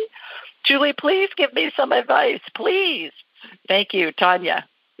demon? Julie, please give me some advice, please. Thank you, Tanya.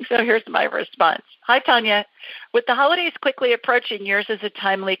 So here's my response. Hi, Tanya. With the holidays quickly approaching, yours is a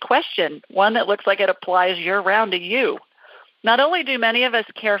timely question, one that looks like it applies year-round to you. Not only do many of us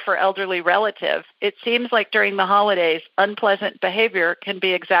care for elderly relatives, it seems like during the holidays, unpleasant behavior can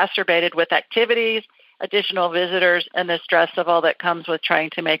be exacerbated with activities, additional visitors, and the stress of all that comes with trying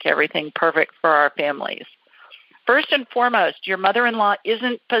to make everything perfect for our families. First and foremost, your mother-in-law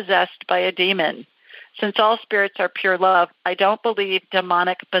isn't possessed by a demon. Since all spirits are pure love, I don't believe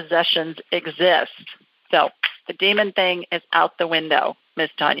demonic possessions exist. So the demon thing is out the window, Miss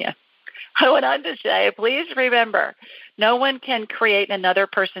Tanya. I went on to say, please remember, no one can create another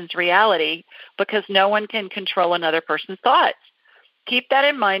person's reality because no one can control another person's thoughts. Keep that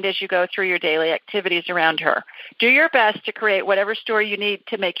in mind as you go through your daily activities around her. Do your best to create whatever story you need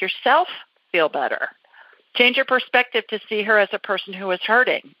to make yourself feel better. Change your perspective to see her as a person who is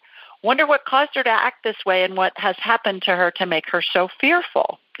hurting. Wonder what caused her to act this way and what has happened to her to make her so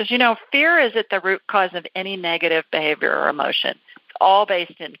fearful. Because, fear is at the root cause of any negative behavior or emotion. It's all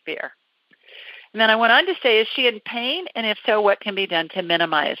based in fear. And then I went on to say, is she in pain? And if so, what can be done to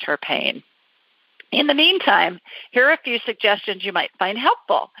minimize her pain? In the meantime, here are a few suggestions you might find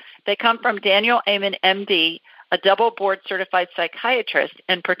helpful. They come from Daniel Amen, MD, a double board-certified psychiatrist,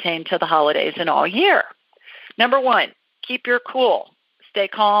 and pertain to the holidays and all year. Number 1, keep your cool. Stay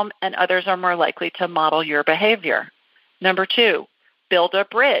calm, and others are more likely to model your behavior. Number 2, build a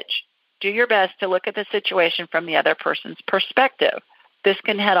bridge. Do your best to look at the situation from the other person's perspective. This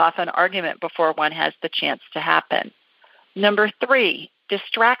can head off an argument before one has the chance to happen. Number 3,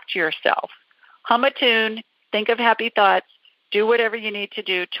 distract yourself. Hum a tune, think of happy thoughts, do whatever you need to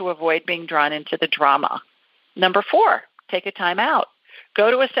do to avoid being drawn into the drama. Number 4, take a time out.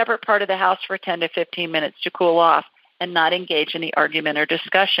 Go to a separate part of the house for 10 to 15 minutes to cool off and not engage in the argument or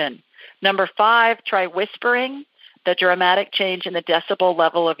discussion. Number 5, try whispering. The dramatic change in the decibel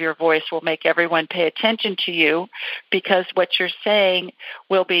level of your voice will make everyone pay attention to you because what you're saying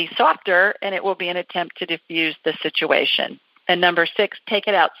will be softer and it will be an attempt to diffuse the situation. And number 6, take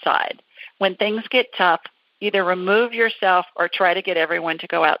it outside. When things get tough, either remove yourself or try to get everyone to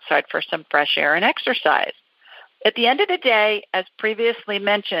go outside for some fresh air and exercise. At the end of the day, as previously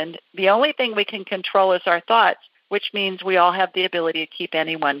mentioned, the only thing we can control is our thoughts, which means we all have the ability to keep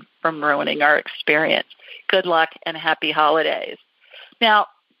anyone from ruining our experience. Good luck and happy holidays. Now,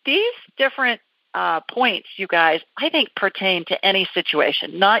 these different points, you guys, I think pertain to any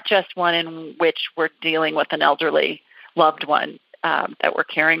situation, not just one in which we're dealing with an elderly loved one that we're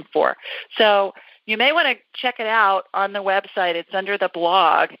caring for. So you may want to check it out on the website. It's under the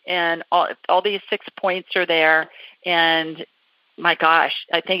blog, and all these 6 points are there. And my gosh,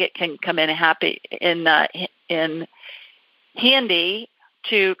 I think it can come in handy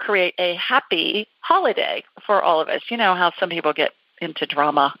to create a happy holiday for all of us. You know how some people get into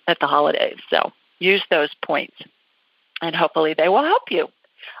drama at the holidays. So use those points, and hopefully they will help you.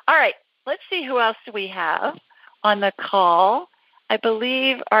 All right, let's see who else we have on the call. I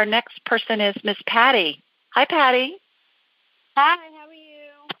believe our next person is Miss Patty. Hi, Patty. Hi, how are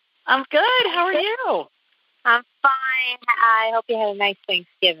you? I'm good. How are you? I'm fine. I hope you had a nice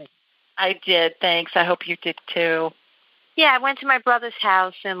Thanksgiving. I did, thanks. I hope you did too. Yeah, I went to my brother's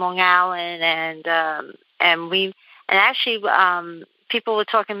house in Long Island, and actually people were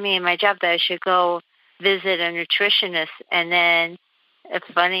talking to me in my job that I should go visit a nutritionist. And then a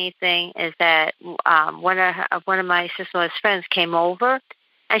funny thing is that one of my sister's friends came over,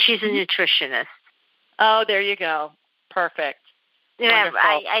 and she's a nutritionist. Oh, there you go. Perfect. Yeah,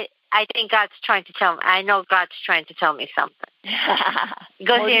 I think God's trying to tell me. I know God's trying to tell me something. Go see a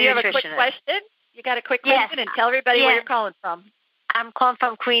nutritionist. Do you have a quick question? You got a quick question, and tell everybody where you're calling from. I'm calling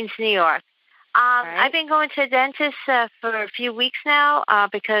from Queens, New York. Right. I've been going to a dentist for a few weeks now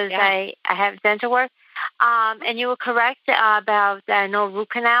because I have dental work. And you were correct about no root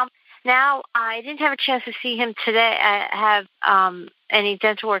canal. Now, I didn't have a chance to see him today. I have any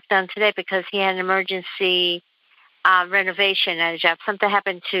dental work done today because he had an emergency renovation at his job. Something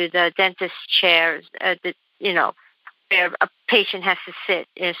happened to the dentist chairs, where a patient has to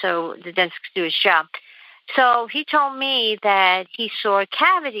sit, so the dentist can do his job. So he told me that he saw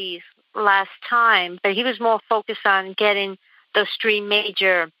cavities last time, but he was more focused on getting those 3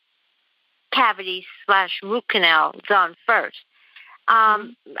 major cavities / root canal done first.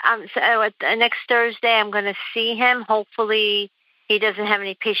 So next Thursday, I'm going to see him. Hopefully, he doesn't have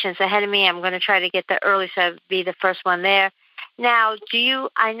any patients ahead of me. I'm going to try to get there early so I'll be the first one there. Now,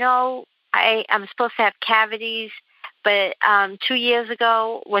 I know I'm supposed to have cavities, but 2 years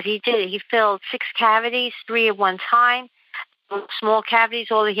ago, what he did, he filled 6 cavities, 3 at one time. Small cavities,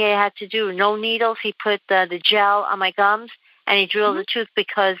 all he had to do, no needles. He put the gel on my gums, and he drilled the tooth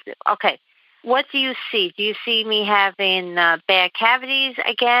because, what do you see? Do you see me having bad cavities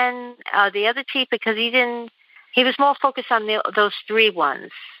again, the other teeth? Because he was more focused on those 3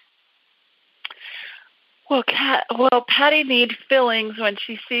 ones. Well, Patty needs fillings when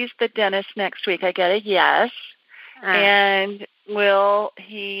she sees the dentist next week. I get a yes. And will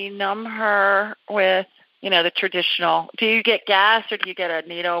he numb her with, the traditional? Do you get gas or do you get a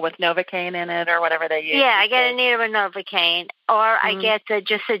needle with Novocaine in it or whatever they use? Yeah, I get a needle with Novocaine, or I get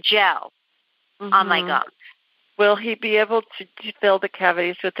just a gel on my gums. Will he be able to fill the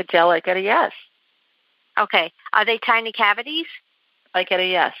cavities with the gel? I get a yes. Okay. Are they tiny cavities? I get a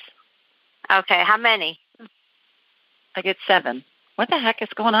yes. Okay. How many? I get 7. What the heck is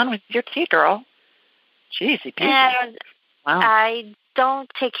going on with your teeth, girl? Jeez, people. Wow. I don't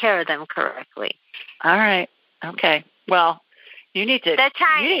take care of them correctly. All right. Okay. Well, you need to. They're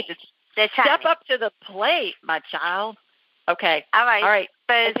tiny. You need to step up to the plate, my child. Okay. All right. All right.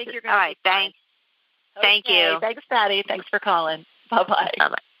 But I think you're going to. All right. Thanks. Okay. Thank you. Thanks, Patty. Thanks for calling. Bye-bye.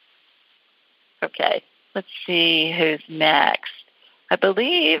 Bye-bye. Okay. Let's see who's next. I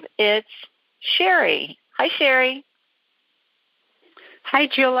believe it's Sherry. Hi, Sherry. Hi,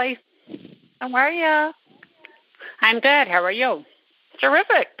 Julie. How are you? I'm good. How are you?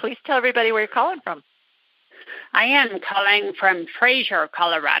 Terrific. Please tell everybody where you're calling from. I am calling from Fraser,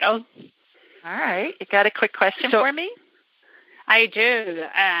 Colorado. All right. You got a quick question for me? I do.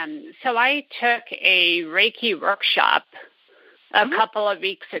 So I took a Reiki workshop a couple of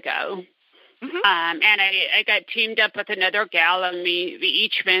weeks ago. And I got teamed up with another gal, and we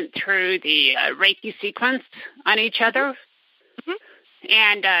each went through the Reiki sequence on each other.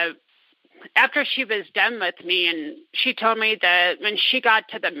 And after she was done with me, and she told me that when she got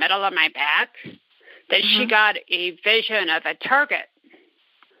to the middle of my back, that she got a vision of a target.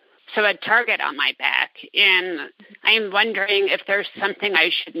 So a target on my back. And I'm wondering if there's something I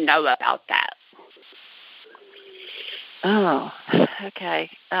should know about that. Oh, okay.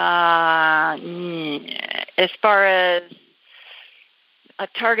 As far as a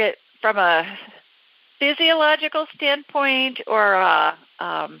target from a physiological standpoint or a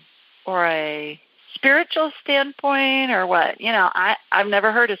spiritual standpoint or what? I've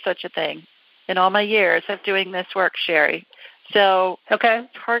never heard of such a thing in all my years of doing this work, Sherry. So,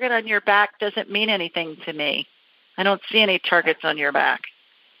 target on your back doesn't mean anything to me. I don't see any targets on your back.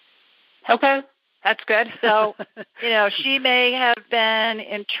 Okay, that's good. So, she may have been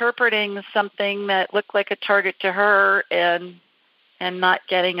interpreting something that looked like a target to her and not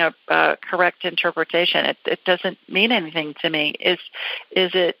getting a correct interpretation. It doesn't mean anything to me. Is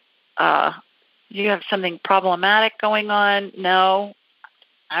it? You have something problematic going on? No,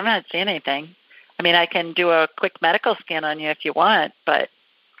 I'm not seeing anything. I mean, I can do a quick medical scan on you if you want, but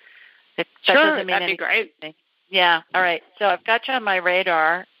that doesn't mean anything. That'd be great. Yeah, all right. So I've got you on my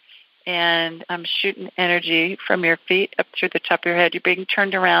radar, and I'm shooting energy from your feet up through the top of your head. You're being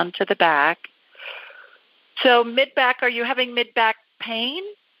turned around to the back. So mid-back, are you having mid-back pain?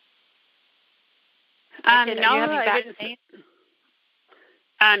 No,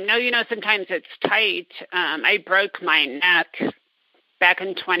 sometimes it's tight. I broke my neck back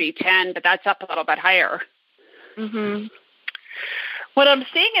in 2010, but that's up a little bit higher. Mm-hmm. What I'm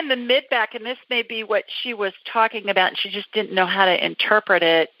seeing in the mid-back, and this may be what she was talking about, and she just didn't know how to interpret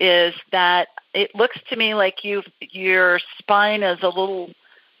it, is that it looks to me like your spine is a little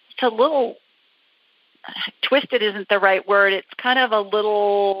twisted isn't the right word. It's kind of a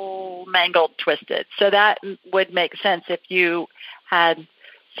little mangled twisted. So that would make sense if you had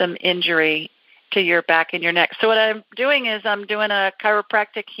some injury to your back and your neck. So what I'm doing is I'm doing a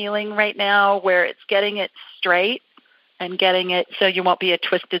chiropractic healing right now where it's getting it straight and getting it so you won't be a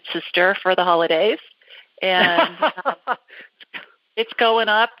twisted sister for the holidays. And it's going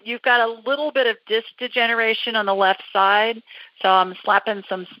up. You've got a little bit of disc degeneration on the left side. So I'm slapping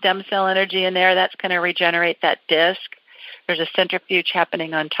some stem cell energy in there. That's going to regenerate that disc. There's a centrifuge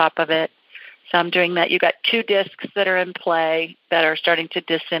happening on top of it. So I'm doing that. You've got 2 discs that are in play that are starting to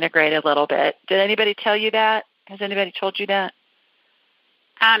disintegrate a little bit. Did anybody tell you that? Has anybody told you that?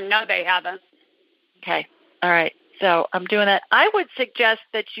 No, they haven't. Okay. All right. So I'm doing that. I would suggest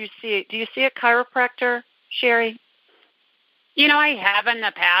that do you see a chiropractor, Sherry? I have in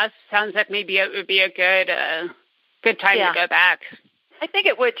the past. Sounds like maybe it would be a good time to go back. I think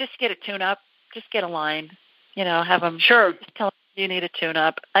it would. Just get a tune-up. Just get aligned. Have them. Sure. Just tell them you need a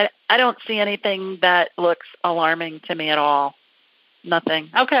tune-up. I don't see anything that looks alarming to me at all. Nothing.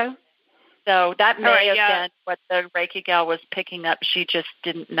 Okay. So that may have been what the Reiki gal was picking up. She just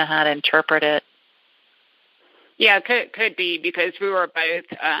didn't know how to interpret it. Yeah, could be because we were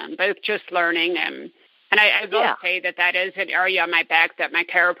both just learning, and I will say that is an area on my back that my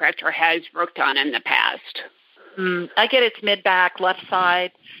chiropractor has worked on in the past. I get it's mid-back, left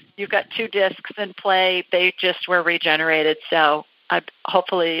side. You've got 2 discs in play. They just were regenerated, so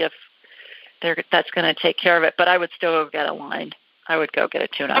hopefully that's going to take care of it. But I would still get aligned. I would go get a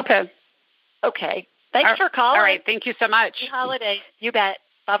tune-up. Okay. Thanks for calling. All right. Thank you so much. Happy holidays. You bet.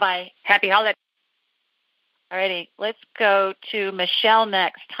 Bye-bye. Happy holidays. All righty. Let's go to Michelle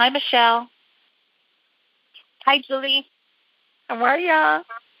next. Hi, Michelle. Hi, Julie. How are you?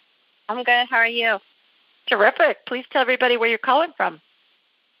 I'm good. How are you? Terrific. Please tell everybody where you're calling from.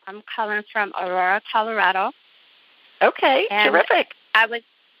 I'm calling from Aurora, Colorado. Okay, and terrific. I was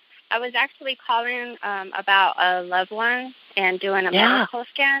actually calling about a loved one and doing a medical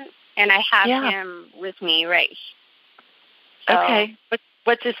scan, and I have him with me, right? So okay.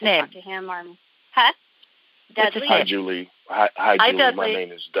 What's his name? Talk to him or Dudley. Hi, Julie. Hi, Julie. Dudley.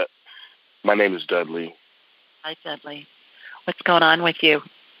 My name is Dudley. Hi, Dudley. What's going on with you?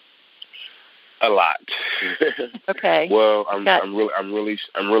 A lot. Okay. Well, I'm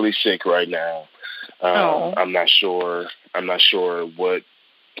really sick right now. I'm not sure what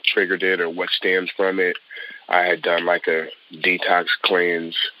triggered it or what stems from it. I had done like a detox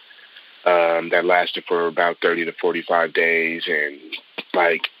cleanse that lasted for about 30 to 45 days, and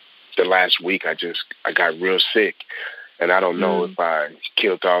like the last week I got real sick, and I don't know if I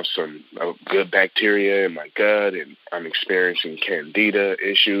killed off some good bacteria in my gut, and I'm experiencing candida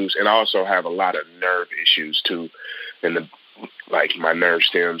issues, and I also have a lot of nerve issues too. My nerve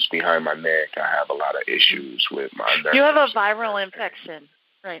stems behind my neck, I have a lot of issues with my nerves. You have a viral infection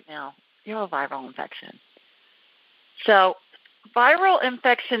right now. You have a viral infection. So viral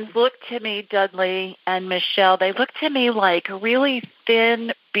infections look to me, Dudley and Michelle, they look to me like really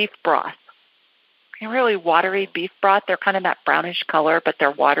thin beef broth. Really watery beef broth. They're kind of that brownish color, but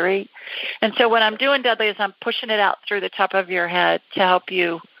they're watery. And so what I'm doing, Dudley, is I'm pushing it out through the top of your head to help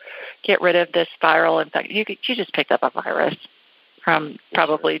you get rid of this viral infection. You just picked up a virus from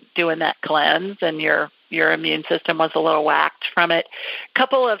probably doing that cleanse, and your immune system was a little whacked from it.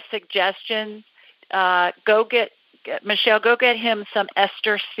 Couple of suggestions. Michelle, go get him some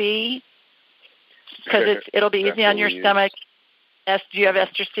Ester C, because it'll be easy on your stomach. Do you have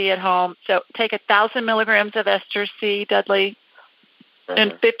Ester C at home? So take 1,000 milligrams of Ester C, Dudley,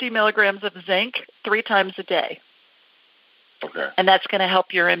 and 50 milligrams of zinc 3 times a day. Okay. And that's going to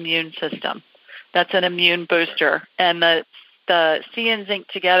help your immune system. That's an immune booster. And the C and zinc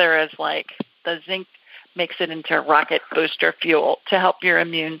together is like the zinc makes it into rocket booster fuel to help your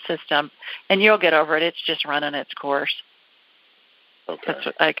immune system. And you'll get over it. It's just running its course. Okay.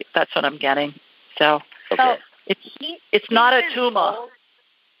 That's what I'm getting. So okay. It's not a tumor.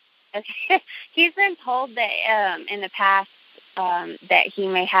 He's been told that in the past that he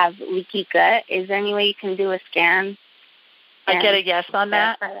may have leaky gut. Is there any way you can do a scan? I get a yes on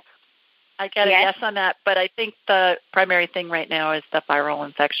that. I get a yes on that, but I think the primary thing right now is the viral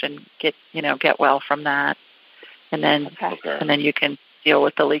infection. Get well from that, and then you can deal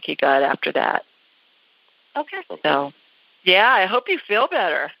with the leaky gut after that. Okay. So, yeah, I hope you feel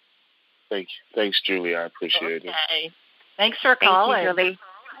better. Thanks, Julie. I appreciate it. Thanks for calling. Thank you, Julie.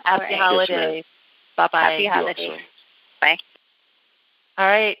 Happy holidays. Bye-bye. Happy holidays. Bye. All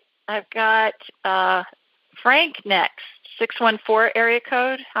right. I've got Frank next. 614 area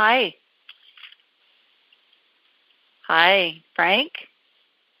code. Hi. Hi, Frank.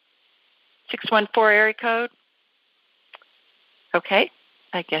 614 area code. Okay.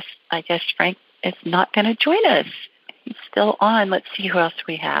 I guess Frank is not going to join us. He's still on. Let's see who else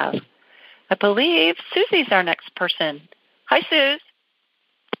we have. I believe Susie's our next person. Hi, Suze.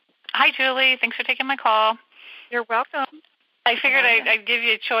 Hi, Julie. Thanks for taking my call. You're welcome. I figured I'd give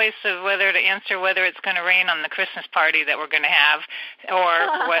you a choice of whether to answer whether it's going to rain on the Christmas party that we're going to have,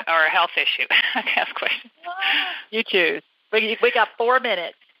 or a health issue. Okay, ask question. You choose. We got 4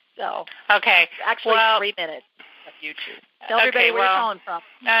 minutes. So okay, actually 3 minutes. You choose. Tell everybody where you're calling from.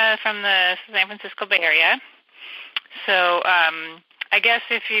 From the San Francisco Bay Area. So I guess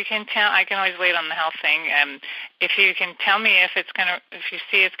if you can tell, I can always wait on the health thing. If you can tell me if you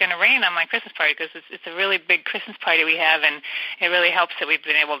see it's going to rain on my Christmas party, because it's a really big Christmas party we have, and it really helps that we've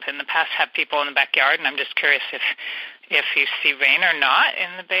been able to in the past have people in the backyard. And I'm just curious if you see rain or not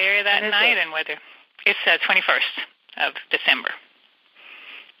in the Bay Area that night, and whether it's 21st of December.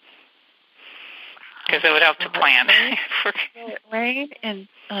 Because it would help to plan. Rain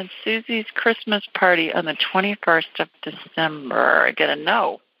on Susie's Christmas party on the 21st of December. I get a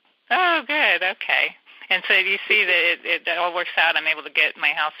no. Oh, good. Okay. And so you see that it all works out. I'm able to get my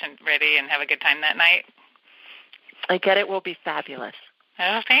house ready and have a good time that night? I get it will be fabulous.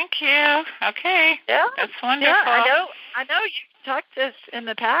 Oh, thank you. Okay. Yeah. That's wonderful. Yeah, I know you talked to us in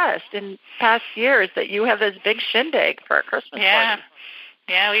past years that you have this big shindig for a Christmas party.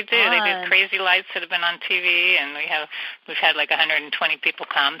 Yeah, we do. They did crazy lights that have been on TV, and we've had like 120 people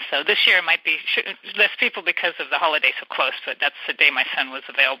come. So this year it might be less people because of the holiday so close, but that's the day my son was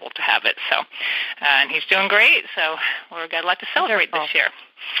available to have it. So, and he's doing great. So we've got a lot to celebrate this year.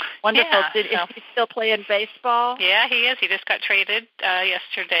 Wonderful. Yeah, Is he still playing baseball? Yeah, he is. He just got traded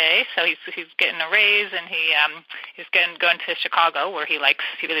yesterday, so he's getting a raise, and he's going to Chicago, where he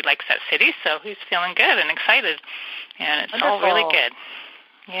really likes that city. So he's feeling good and excited, and it's all really good.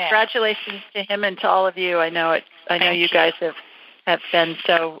 Yeah. Congratulations to him and to all of you. I know you guys have been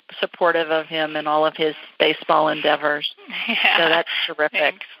so supportive of him and all of his baseball endeavors. Yeah. So that's terrific.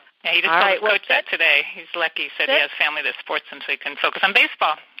 Thanks. Yeah, he just told his coach that today. He's lucky. He said he has family that supports him, so he can focus on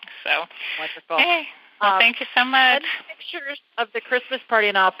baseball. So wonderful. Hey, well, thank you so much. Send pictures of the Christmas party,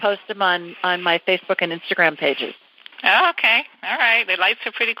 and I'll post them on my Facebook and Instagram pages. Oh, okay. All right. The lights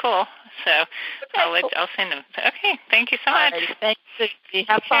are pretty cool. So I'll send them. Okay. Thank you so much. Right. Thanks.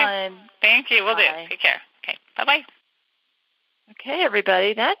 Have fun. Thank you. We'll do. Take care. Okay. Bye-bye. Okay,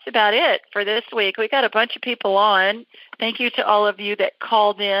 everybody. That's about it for this week. We got a bunch of people on. Thank you to all of you that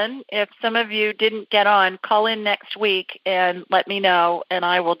called in. If some of you didn't get on, call in next week and let me know, and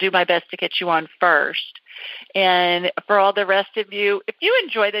I will do my best to get you on first. And for all the rest of you, if you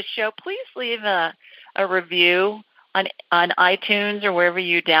enjoy this show, please leave a review on iTunes or wherever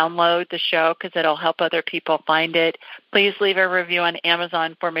you download the show, because it'll help other people find it. Please leave a review on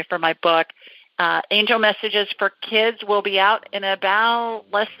Amazon for me for my book. Angel Messages for Kids will be out in about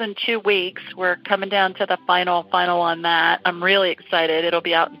less than 2 weeks. We're coming down to the final on that. I'm really excited. It'll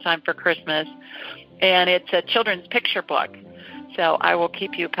be out in time for Christmas. And it's a children's picture book. So I will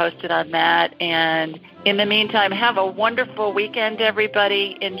keep you posted on that. And in the meantime, have a wonderful weekend,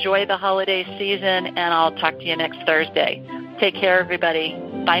 everybody. Enjoy the holiday season, and I'll talk to you next Thursday. Take care, everybody.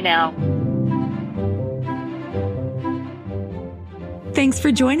 Bye now. Thanks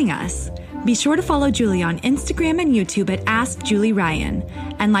for joining us. Be sure to follow Julie on Instagram and YouTube at Ask Julie Ryan,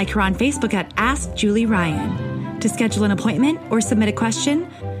 and like her on Facebook at Ask Julie Ryan. To schedule an appointment or submit a question,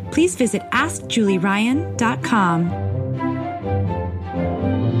 please visit AskJulieRyan.com.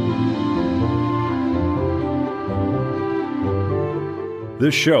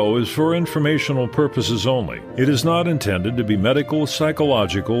 This show is for informational purposes only. It is not intended to be medical,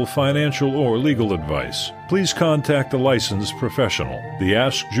 psychological, financial, or legal advice. Please contact a licensed professional. The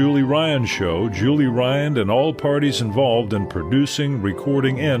Ask Julie Ryan Show, Julie Ryan and all parties involved in producing,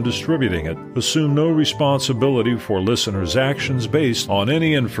 recording, and distributing it assume no responsibility for listeners' actions based on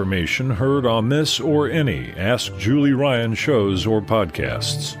any information heard on this or any Ask Julie Ryan shows or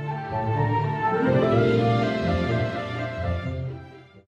podcasts.